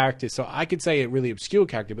lot of characters, so I could say a really obscure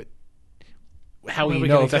character, but how will Where are you we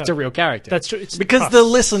know gonna if that's go? a real character? That's true. It's Because tough. the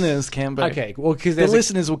listeners can be. okay. Well, because The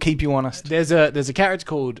listeners will keep you honest. there's a character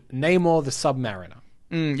called Namor the Submariner.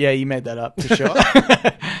 Yeah, you made that up for sure.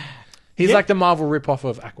 He's Yeah. like the Marvel ripoff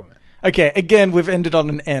of Aquaman. Okay, again, we've ended on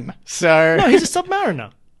an N. So. No, he's a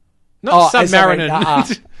submariner. Not sorry, Submariner.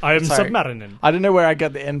 I am Sorry. submariner. I don't know where I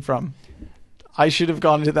got the N from. I should have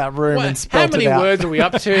gone into that room and How spelled many it out. words are we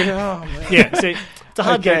up to? Oh, man. Yeah, see, it's a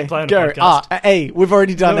hard game Okay, to play on a go. podcast. A. We've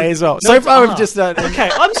already done No, A as well. no, So it's far, we've R. just done. Okay,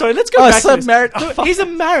 I'm sorry. Let's go Oh, back to this. submariner. No, Oh, fuck. he's a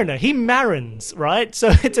mariner. He marins, right? So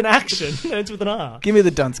it's an action. It's with an R. Give me the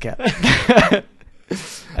dunce cap.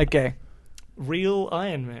 Okay. Real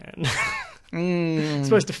Iron Man. Mm,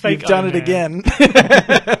 Supposed to fake You've done Iron it Man.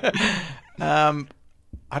 again.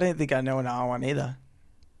 I don't think I know an R one either.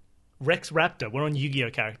 Rex Raptor. We're on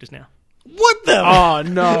Yu-Gi-Oh characters now. What the? Oh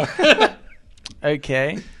no.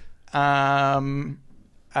 Okay.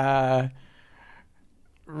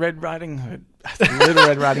 Red Riding Hood. Little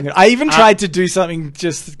Red Riding Hood. I even tried to do something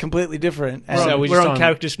just completely different. And So we We're just on on-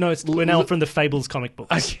 characters. No, we're now from the Fables comic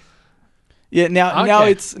books. Yeah, now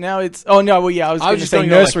Okay. it's. Oh no, well yeah, I was going to just say going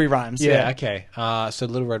nursery rhymes. Yeah, Yeah. okay. So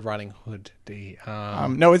Little Red Riding Hood, D.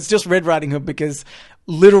 No, it's just Red Riding Hood because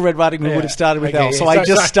Little Red Riding Hood Yeah. would have started with Okay, L. So yeah. I So-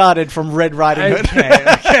 just so- started from Red Riding Hood.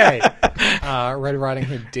 Okay. Red Riding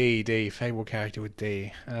Hood, D. Fable character with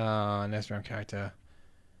D. Nursery rhyme character.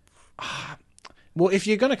 Well, if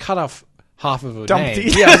you're going to cut off half of a Dumpty.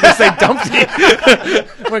 name, yeah, I was going to say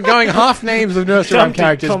Dumpty. We're going half names of nursery rhyme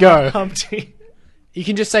characters. comma, Go. Humpty. You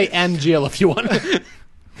can just say and Jill if you want.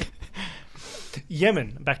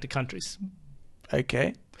 Yemen. Back to countries.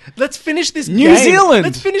 Okay. Let's finish this. New game. Zealand.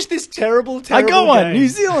 Let's finish this terrible. I got one. game. New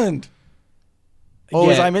Zealand. Or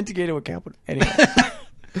was Yeah. I meant to go to a capital? Anyway.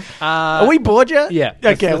 Are we bored yet? Yeah.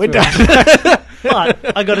 Okay, Let's we're move done.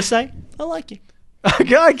 But I got to say, I like you.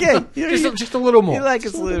 okay. just a little more. You like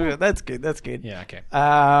us a little bit. That's good. That's good. Yeah, okay.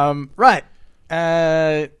 Right.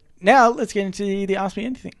 Now let's get into the Ask Me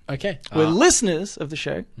Anything. Okay. Where listeners of the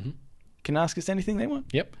show can ask us anything they want.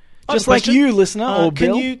 Yep. Just I have a like question. you, listener, or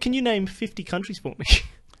can Bill, can you name 50 countries for me?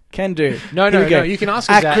 can do. No, Here we go. you can ask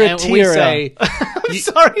us that. And we Akratira. say, I'm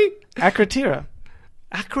sorry. Akratira.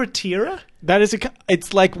 Akratira? That is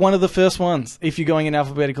it's like one of the first ones if you're going in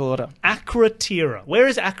alphabetical order. Akratira. Where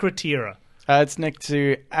is Akratira? It's next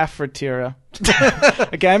to Afratira.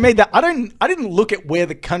 Okay, I made that. I didn't look at where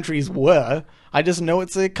the countries were. I just know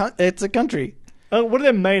it's a country. What are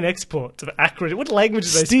their main exports of Akratira? What language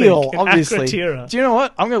do they Steel, speak? in obviously. Akratira. Do you know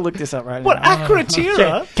what? I'm going to look this up right What, now.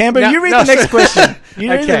 Akratira? Camber, No, you read no, the next question. You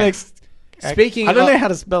read the Okay. next. Speaking I don't of- know how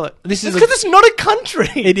to spell it. this is It's because it's not a country.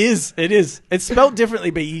 It is. It's spelled differently,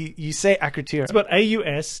 but you say Akratira. It's about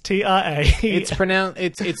Austria. it's pronounced.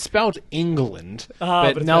 It's spelled England,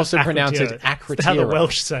 but but it's Nelson not pronounced it Akratira. It's how the Akratira.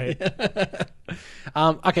 Welsh say it.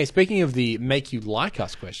 Okay, speaking of the make you like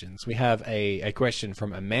us questions, we have a question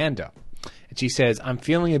from Amanda. And she says, I'm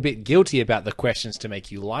feeling a bit guilty about the questions to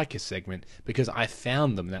make you like us segment because I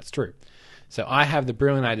found them. That's true. So I have the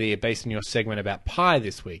brilliant idea based on your segment about pi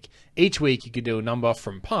this week. Each week you could do a number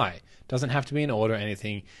from pi. Doesn't have to be in order or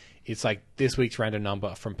anything. It's like this week's random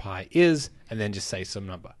number from pi is, and then just say some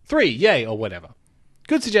number. 3, yay, or whatever.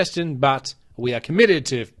 Good suggestion, but we are committed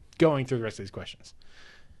to going through the rest of these questions.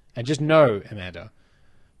 And just know, Amanda,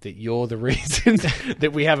 that you're the reason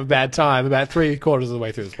that we have a bad time about 3/4 of the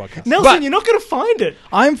way through this podcast. Nelson, But- you're not going to find it.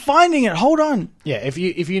 I'm finding it. Hold on. yeah, if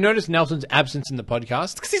you notice Nelson's absence in the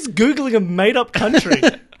podcast, Because he's Googling a made-up country.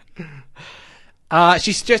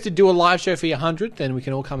 she suggested do a live show for your 100th, then we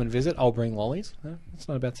can all come and visit. I'll bring lollies. That's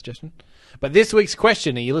not a bad suggestion. But this week's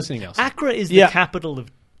question, are you listening, Nelson? Accra is the Yeah. capital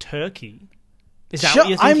of Turkey. Is that Shut- what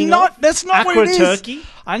you're thinking I'm not. of? That's not what Accra, it is. Turkey?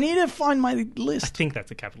 I need to find my I list. think that's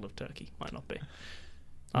the capital of Turkey. Might not be.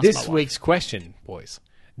 Ask This my wife. week's question, boys.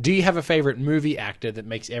 Do you have a favorite movie actor that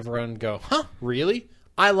makes everyone go, huh, really?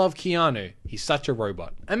 I love Keanu. He's such a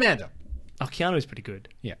robot. Amanda. Oh, Keanu's pretty good.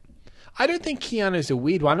 Yeah. I don't think Keanu's a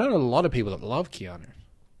weird one. I know a lot of people that love Keanu.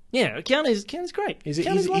 Yeah, Keanu's great. He's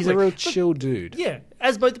Keanu's a lovely. real But, chill dude. yeah,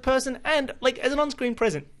 as both a person and like as an on-screen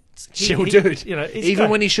presence. Chill dude. You know, he's even great.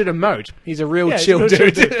 when he should emote, he's a real Yeah, he's a chill real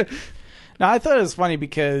chill dude. dude. Now, I thought it was funny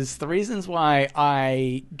because the reasons why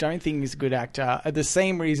I don't think he's a good actor are the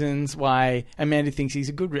same reasons why Amanda thinks he's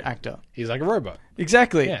a good actor. He's like a robot.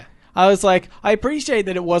 Exactly. Yeah. I was like, I appreciate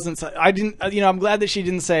that it wasn't. I didn't. I'm glad that she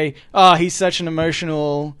didn't say, "Oh, he's such an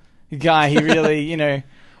emotional guy." He really, like,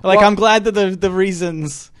 Well- I'm glad that the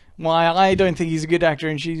reasons why I don't think he's a good actor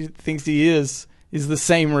and she thinks he is the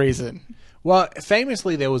same reason. Well,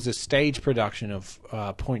 famously, there was a stage production of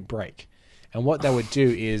Point Break. And what they would do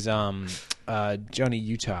is Johnny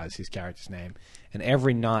Utah is his character's name. And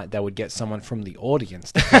every night they would get someone from the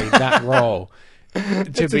audience to play that role.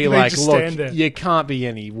 To be a like, major look, standard. you can't be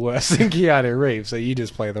any worse than Keanu Reeves, so you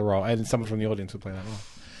just play the role. And someone from the audience would play that role.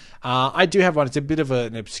 I do have one. It's a bit of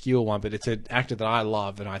an obscure one, but it's an actor that I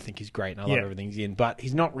love and I think he's great and I love Yeah. everything he's in. But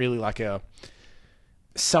he's not really like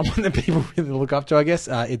someone that people really look up to, I guess.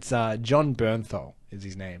 It's John Bernthal is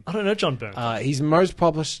his name. I don't know John Byrne. He's most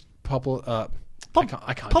popular.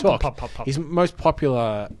 I can't talk. pop. He's most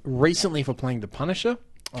popular recently for playing the Punisher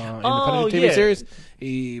in the Oh, Punisher TV yeah.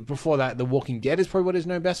 series. Before that, The Walking Dead is probably what he's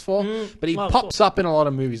known best for. But he well, pops up in a lot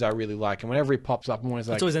of movies I really like, and whenever he pops up, I'm always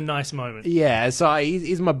like, it's always a nice moment. yeah. So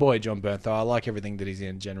he's my boy, John Bernthal. I like everything that he's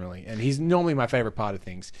in generally, and he's normally my favorite part of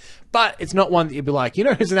things. But it's not one that you'd be like,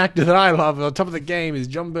 who's an actor that I love on top of the game is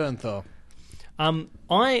John Bernthal. I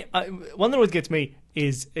one that always gets me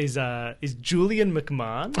is Julian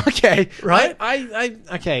McMahon. Okay, Right?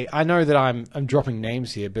 Okay. I know that I'm dropping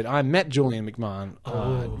names here, but I met Julian McMahon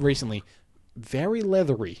recently. Very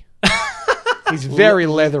leathery. He's very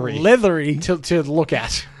leathery. Leathery. to look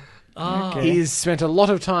at. Oh. Okay. He's spent a lot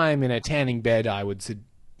of time in a tanning bed, I would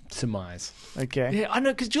surmise. Okay. Yeah, I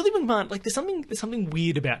know, because Julie McMahon, like, there's something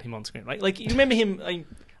weird about him on screen. Like you remember him, like,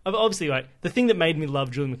 obviously, like, the thing that made me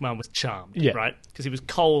love Julie McMahon was Charmed, Yeah. right? Because he was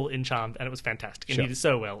Cole in Charmed, and it was fantastic, and Sure. he did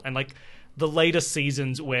so well. And, like, the later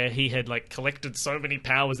seasons where he had, like, collected so many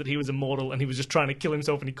powers that he was immortal, and he was just trying to kill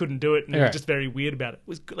himself, and he couldn't do it, and he Right. was just very weird about it.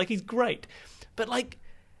 Like, he's great. But, like,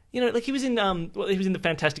 you know, like, he was in the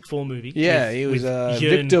Fantastic Four movie. Yeah, he was, Jørgen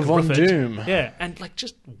Victor Von Griffith. Doom. Yeah, and, like,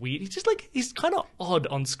 just weird. He's kind of odd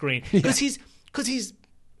on screen. Because he's,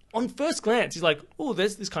 on first glance, he's like, oh,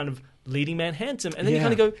 there's this kind of leading man handsome. And then you Yeah.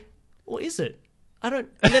 kind of go, well, is it? I don't.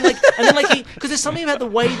 And then, because there's something about the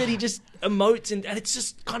way that he just emotes, and it's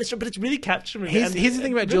just kind of strange, but it's really captured me. Here's the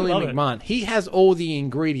thing about Julian McMahon. He has all the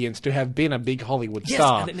ingredients to have been a big Hollywood Yes,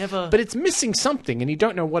 star. and it never- But it's missing something, and you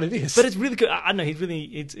don't know what it is. But it's really good. I don't know. It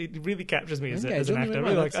really captures me as, Okay, as an Julian actor. I McMahon,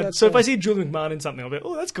 really like. that's- So if I see Julian McMahon in something, I'll be,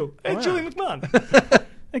 oh, that's cool. Hey, Wow. Julian McMahon,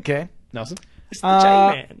 Okay. Nelson? it's the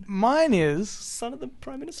J-Man, Mine is son of the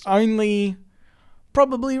Prime Minister. only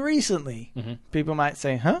probably recently. People might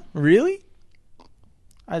say, huh? Really?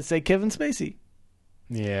 I'd say Kevin Spacey.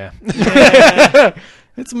 Yeah.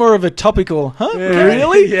 It's more of a topical, huh? Yeah.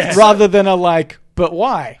 Really? Yeah. Rather than a like, but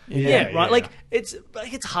why? Yeah, right. yeah. Like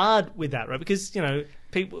it's hard with that, right? Because you know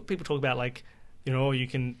people talk about like you know you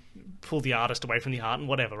can pull the artist away from the art and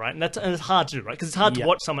whatever, right? And it's hard to do, right? Because it's hard to Yeah.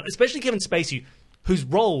 watch someone, especially Kevin Spacey, whose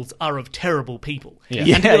roles are of terrible people. Yeah. And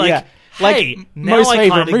Yeah, be like, yeah. Hey, Like, now most I favorite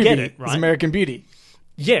kind of movie get it, is right? American Beauty.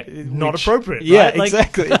 Yeah, not Which- appropriate. Yeah, right? Like,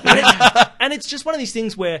 exactly. and it's just one of these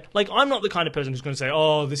things where, like, I'm not the kind of person who's going to say,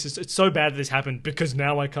 "Oh, it's so bad that this happened because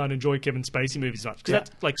now I can't enjoy Kevin Spacey movies as much," because Yeah.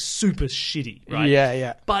 that's like super shitty, right? Yeah,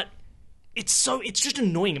 yeah. But it's just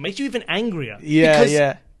annoying. It makes you even angrier. Yeah, because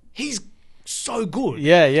yeah. He's so good.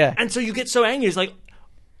 Yeah, yeah. And so you get so angry. It's like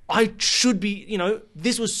I should be. You know,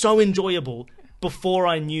 this was so enjoyable before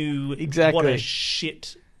I knew Exactly. what a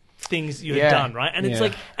shit things you had Yeah. done, right? And it's Yeah.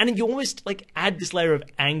 like, and you almost like add this layer of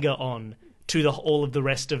anger on to all of the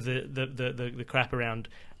rest of the crap around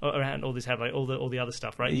all this, have like all the other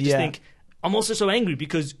stuff, right? You just Yeah. think I'm also so angry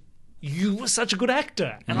because you were such a good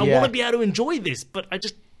actor, and I Yeah. want to be able to enjoy this, but I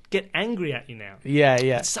just get angry at you now. Yeah,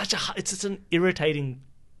 yeah. It's such an irritating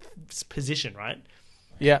position, right?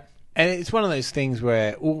 Yeah. And it's one of those things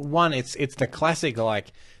where, one, it's the classic,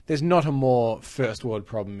 like, there's not a more first world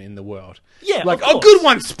problem in the world. Yeah, like, of oh, course. good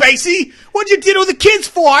one, Spacey! What'd you did all the kids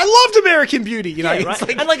for? I loved American Beauty! You know, Yeah, it's right.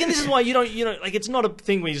 like, And like, and this is why you don't, like, it's not a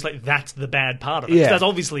thing where you're just like, that's the bad part of it. 'Cause Yeah. that's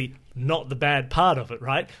obviously not the bad part of it,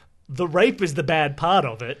 right? The rape is the bad part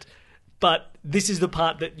of it, but this is the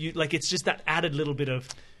part that you like. It's just that added little bit of,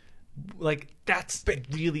 like, that's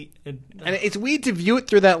really. and it's weird to view it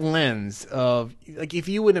through that lens of, like, if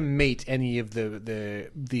you were to meet any of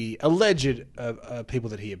the alleged people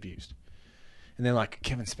that he abused, and they're like,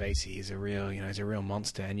 Kevin Spacey is a real, he's a real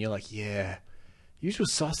monster, and you're like, yeah. Usual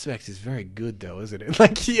Suspects is very good, though, isn't it?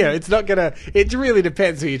 Like, yeah, it's not gonna. It really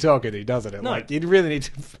depends who you're talking to, doesn't it? No. Like, you really need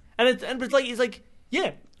to. and it's like,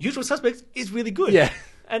 yeah, Usual Suspects is really good. Yeah.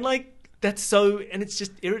 and like that's so, and it's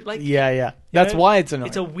just like, Yeah, yeah. That's know, why it's annoying.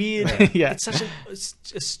 It's a weird, Yeah. It's such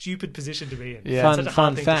a stupid position to be in. Yeah. It's such a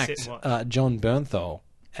hard thing to fact, sit and watch. John Bernthal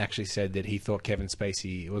actually said that he thought Kevin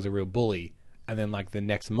Spacey was a real bully, and then, like, the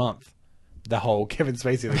next month, the whole Kevin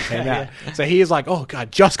Spacey thing came out. So he is like, oh,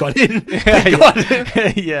 God, just got in. Thank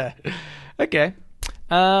God. Yeah. Okay.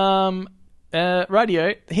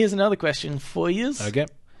 Radio. Here's another question for you. Okay.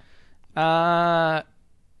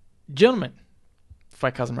 Gentlemen,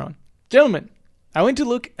 for cousin Rowan. Gentlemen, I went to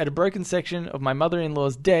look at a broken section of my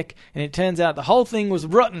mother-in-law's deck, and it turns out the whole thing was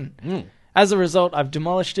rotten. As a result, I've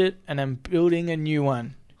demolished it, and I'm building a new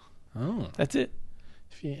one. Oh. That's it.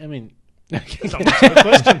 I mean... It's not much of a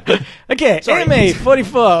question. Okay, Sorry. Amy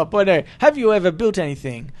 44.0. Have you ever built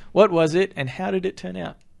anything? What was it, and how did it turn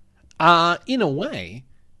out? In a way,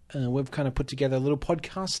 we've kind of put together a little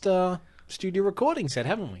podcast studio recording set,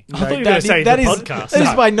 haven't we? I thought you were going to say that the is, podcast. That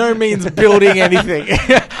is by no means building anything.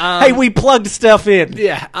 Hey, we plugged stuff in.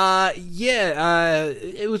 Yeah,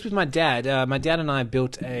 it was with my dad. My dad and I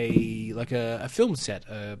built a film set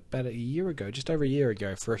about a year ago, just over a year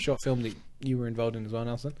ago, for a short film that you were involved in as well,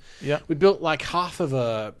 Nelson. Yeah. We built like half of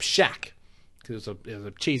a shack, because it was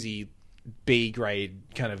a cheesy B-grade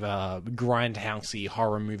kind of grindhousey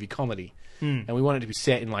horror movie comedy, and we wanted it to be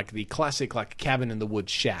set in like the classic like cabin in the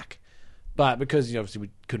woods shack. But because obviously we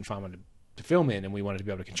couldn't find one to film in, and we wanted to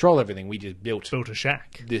be able to control everything, we just built Built a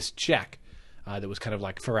shack. this shack that was kind of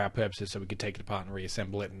like for our purposes, so we could take it apart and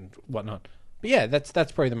reassemble it and whatnot. But yeah, that's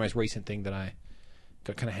probably the most recent thing that I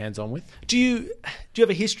got kind of hands-on with. Do you have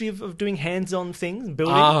a history of doing hands-on things and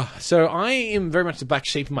building? So I am very much the black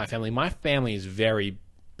sheep of my family. My family is very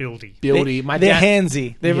buildy. Buildy. My They're dad,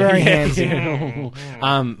 handsy. They're very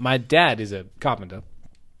handsy. my dad is a carpenter,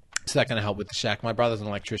 so that kind of helped with the shack. My brother's an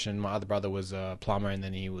electrician. My other brother was a plumber, and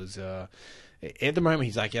then he was. At the moment,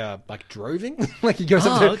 he's like droving. Like he goes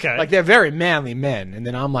up to, okay. like they're very manly men, and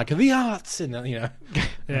then I'm like the arts, and Yeah.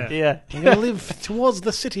 I'm gonna live towards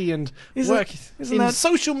the city and work in that-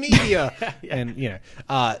 social media, and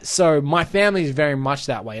so my family is very much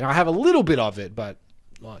that way, and I have a little bit of it, but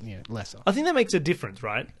lesser. I think that makes a difference,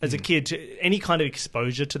 right? As a kid, to any kind of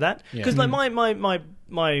exposure to that, Yeah. because like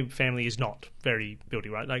my family is not very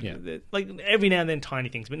buildy, right? Like like every now and then tiny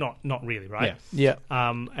things, but not really, right? Yeah.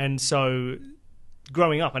 Yeah. And so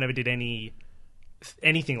growing up, I never did anything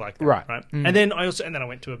like that, Right. right? And then I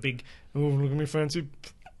went to a big, look at me fancy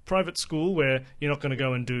private school where you're not going to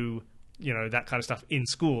go and do that kind of stuff in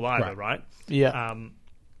school either, right? Yeah.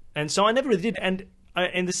 And so I never really did. And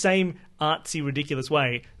in the same artsy, ridiculous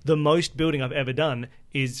way, the most building I've ever done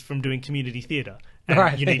is from doing community theatre. And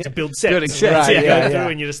Right. you need to build sets. Building And sets, that's it, right, you yeah, go through yeah.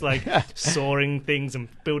 and you're just like sawing things and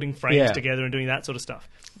building frames Yeah. together and doing that sort of stuff.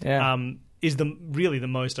 Yeah. Is really the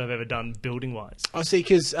most I've ever done building-wise. Oh, see,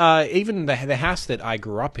 because even the house that I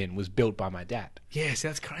grew up in was built by my dad. Yes,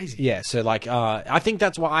 that's crazy. Yeah, so like I think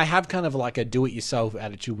that's why I have kind of like a do-it-yourself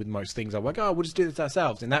attitude with most things. I'm like, we'll just do this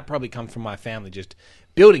ourselves, and that probably comes from my family just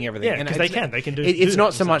building everything. Yeah, And 'cause it's- they can do It's that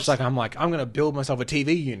not so much themselves. like I'm going to build myself a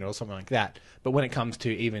TV unit or something like that. But when it comes to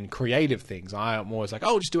even creative things, I'm always like,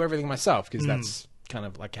 just do everything myself because that's kind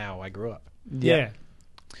of like how I grew up. Yeah.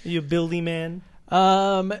 Are you a buildy man?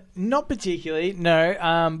 Not particularly,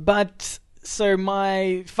 no. But so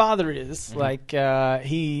my father is like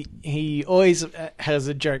he always has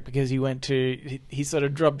a joke because he sort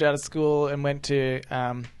of dropped out of school and went to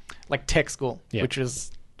like tech school, Yeah. which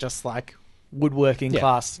was just like woodworking Yeah.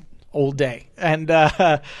 class all day, and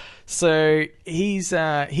so he's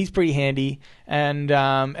pretty handy, and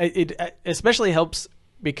it especially helps.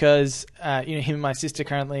 Because him and my sister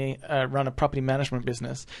currently run a property management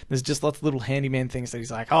business. There's just lots of little handyman things that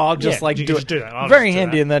he's like, I'll just Yeah, like you do can it. just do that. I'll Very just do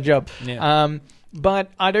handy that. in that job. Yeah.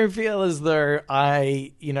 But I don't feel as though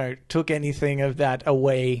I took anything of that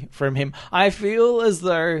away from him. I feel as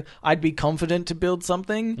though I'd be confident to build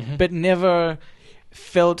something, but never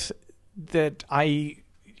felt that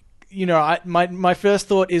my first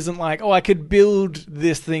thought isn't like, I could build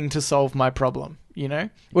this thing to solve my problem,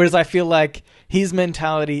 Whereas I feel like his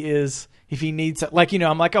mentality is if he needs, I'm like,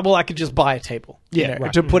 I could just buy a table,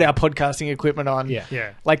 Right. to put our podcasting equipment on. Yeah.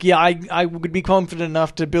 Yeah. Like, I would be confident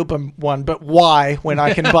enough to build one, but why when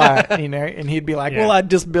I can buy it, And he'd be like, Yeah. well, I'd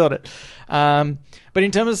just build it. But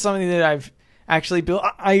in terms of something that I've actually built,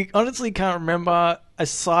 I honestly can't remember,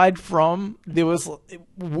 aside from there was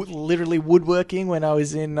literally woodworking when I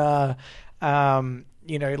was in, like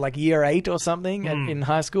year 8 or something in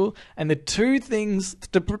high school. And the two things,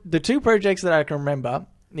 the two projects that I can remember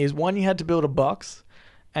is one, you had to build a box,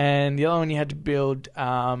 and the other one you had to build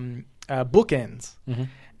bookends.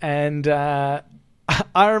 And I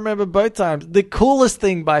remember both times, the coolest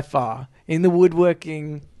thing by far in the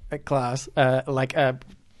woodworking class,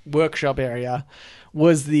 workshop area,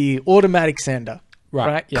 was the automatic sander.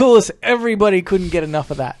 Right? Yeah. Coolest. Everybody couldn't get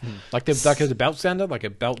enough of that. Like a belt sander, like a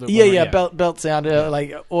belt. That Yeah, belt sounder,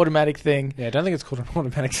 like automatic thing. Yeah, I don't think it's called an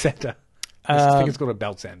automatic sander. I think it's called a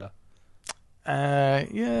belt sander.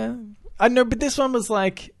 Yeah. I know, but this one was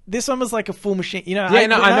like a full machine. I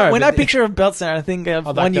know, When but- I picture a belt sounder, I think of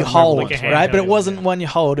like one you the hold, like a handheld right? But it one, wasn't yeah. one you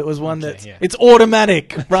hold. It was one that's yeah. it's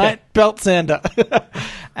automatic, right? Belt sander,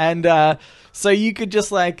 and so you could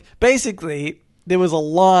just basically there was a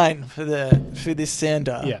line for this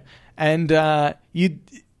sander, Yeah. and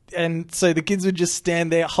and so the kids would just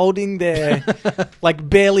stand there holding their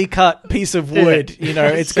barely cut piece of wood.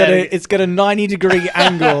 It's got a 90-degree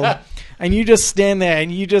angle, and you just stand there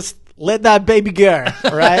and you just let that baby go,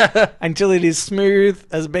 right, until it is smooth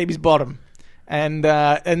as a baby's bottom. And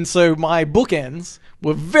so my bookends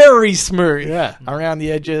were very smooth around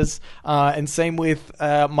the edges, and same with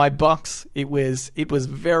my box. It was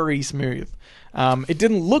very smooth. It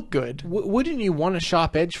didn't look good. Wouldn't you want a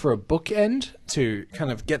sharp edge for a bookend to kind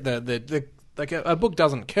of get the like a book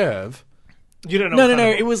doesn't curve? You don't know. No, what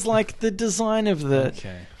kind of- it was like the design of the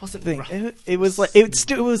Wasn't thing. rough. It was like it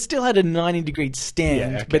still had a 90-degree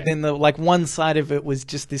stand, Yeah, okay. but then the one side of it was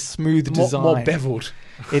just this smooth design. More beveled.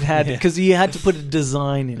 It had because you had to put a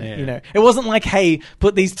design in it. Yeah. It wasn't like, hey,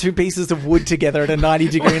 put these two pieces of wood together at a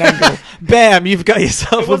 90-degree angle. Bam, you've got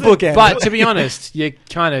yourself a bookend. But to be honest, you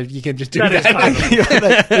can just do That is that. kind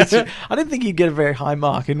of- That's true. I don't think you'd get a very high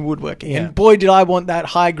mark in woodworking. Yeah. And boy, did I want that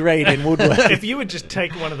high grade in woodworking. If you would just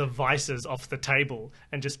take one of the vices off the table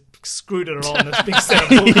and just screwed it on this big set of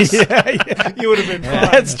books, you would have been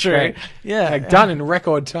fine. That's true. great. Yeah. Like, done in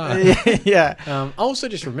record time. Yeah. I also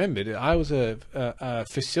just remembered I was a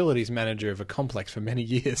facilities manager of a complex for many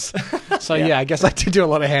years. So yeah, I guess I did do a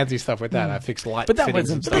lot of handsy stuff with that. I fixed light But that fittings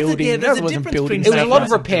wasn't and stuff. building. yeah, there's that a wasn't difference building. between It was a lot of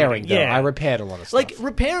Sacrifice and repairing, building. though. Yeah. I repaired a lot of stuff. Like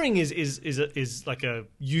repairing is like a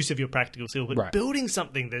use of your practical skill, but Right. building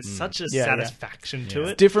something, there's such a Yeah, satisfaction to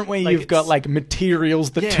it. Different when Like, you've got it's- like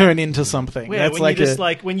materials that Yeah. turn into something. Yeah, That's when like you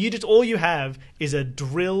just when you just all you have is a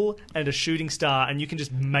drill and a shooting star, and you can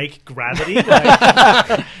just make gravity.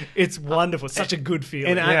 Like, it's wonderful. It's such a good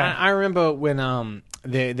feeling. And I remember when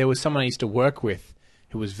there was someone I used to work with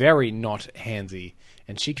who was very not handsy,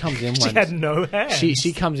 and she comes in she one. had no hands.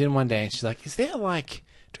 She comes in one day and she's like, "Is there like,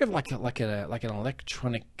 do you have like an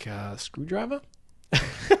electronic screwdriver?"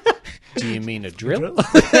 Do you mean a drill?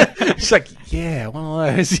 She's like, "Yeah, one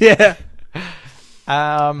of those." Yeah.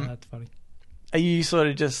 That's funny. Are you sort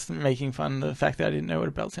of just making fun of the fact that I didn't know what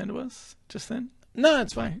a belt sander was just then? No,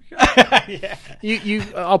 it's fine. You.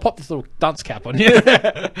 I'll pop this little dunce cap on you.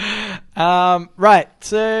 Right.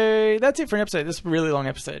 So that's it for an episode. This is a really long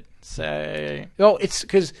episode. So Well, it's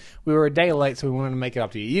because we were a day late, so we wanted to make it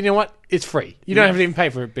up to you. You know what? It's free. You don't have to even pay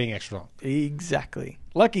for it being extra long. exactly.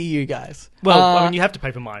 Lucky you guys. Well, I mean, you have to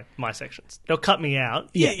pay for my sections. They'll cut me out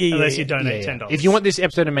unless you donate $10. If you want this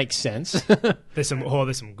episode to make sense. there's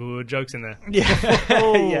some good jokes in there. Yeah.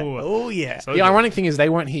 Oh, yeah. Oh yeah. So The good. ironic thing is they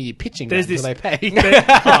won't hear you pitching There's that until they pay.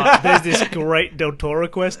 There's this great Del Toro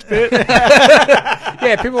quest bit.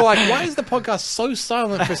 Yeah, people are like, why is the podcast so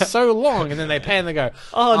silent for so long? And then they pay and they go,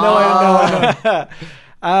 Oh no, I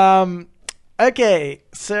know. Okay.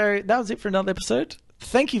 So that was it for another episode.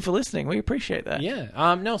 Thank you for listening. We appreciate that.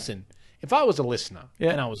 yeah. Nelson, if I was a listener Yeah.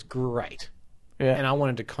 and I was great Yeah. and I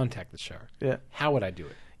wanted to contact the show, Yeah. how would I do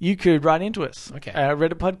it? You could write into us. Okay.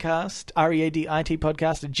 Reddit podcast, READIT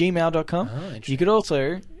podcast at gmail.com. interesting. You could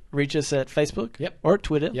also reach us at Facebook Yep. or at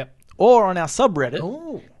Twitter Yep. or on our subreddit.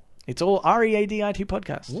 Ooh. It's all READIT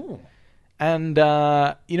podcast. Ooh. And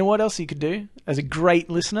you know what else you could do as a great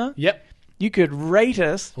listener? Yep. You could rate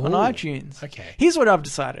us on Ooh. iTunes. Okay. Here's what I've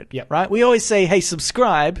decided. Yep. Right? We always say, hey,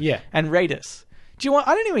 subscribe Yeah. and rate us. Do you want?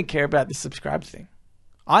 I don't even care about the subscribe thing.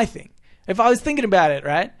 I think. If I was thinking about it,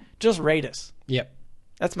 right? Just rate us. Yep.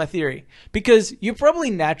 That's my theory. Because you're probably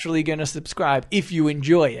naturally going to subscribe if you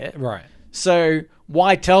enjoy it. Right. So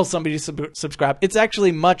why tell somebody to subscribe? It's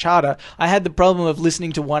actually much harder. I had the problem of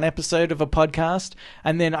listening to one episode of a podcast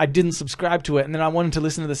and then I didn't subscribe to it. And then I wanted to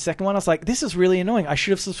listen to the second one. I was like, this is really annoying. I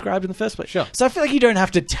should have subscribed in the first place. Sure. So I feel like you don't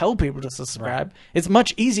have to tell people to subscribe. It's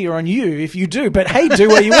much easier on you if you do. But hey, do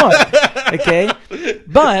what you want. Okay?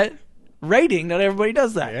 But rating, not everybody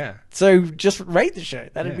does that. Yeah. So just rate the show.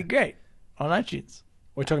 That'd Yeah. be great on iTunes.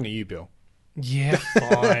 We're talking to you, Bill. Yeah,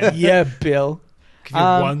 fine. Yeah, Bill. Give you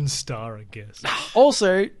 1 star, I guess.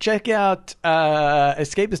 Also, check out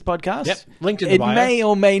Escapist Podcast. Yep. Linked in the It bio. may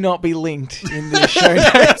or may not be linked in the show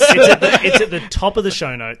notes. It's at the top of the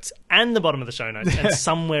show notes and the bottom of the show notes and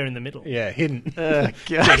somewhere in the middle. Yeah, hidden. God.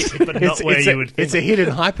 But not where you would think. It's a hidden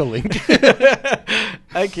hyperlink.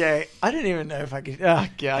 Okay. I didn't even know if I could. Oh,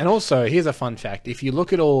 God. And also, here's a fun fact. If you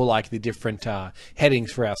look at all like the different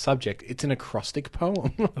headings for our subject, it's an acrostic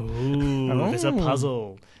poem. Ooh, there's a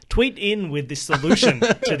puzzle. Tweet in with the solution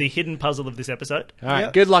to the hidden puzzle of this episode. All right,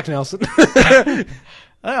 Yep. good luck, Nelson. I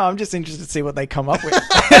don't know, I'm just interested to see what they come up with.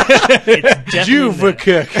 It's definitely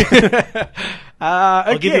there. Juvakirk.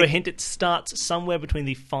 I'll give you a Okay. hint. It starts somewhere between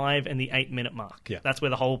the 5 and the 8 minute mark. Yeah. That's where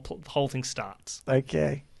the whole thing starts.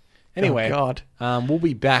 Okay. Anyway, Oh, God. we'll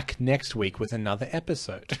be back next week with another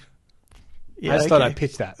episode. Yeah, I just thought okay. I'd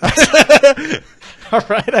pitch that. All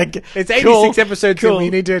right. It's 86 Cool. episodes Cool. and we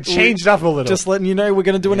need to change it up a little. Just letting you know we're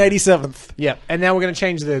going to do an 87th. Yeah, and now we're going to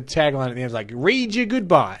change the tagline at the end. It's like, read you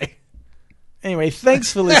goodbye. Anyway,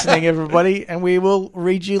 thanks for listening, everybody, and we will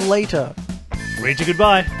read you later. Read you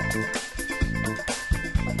goodbye.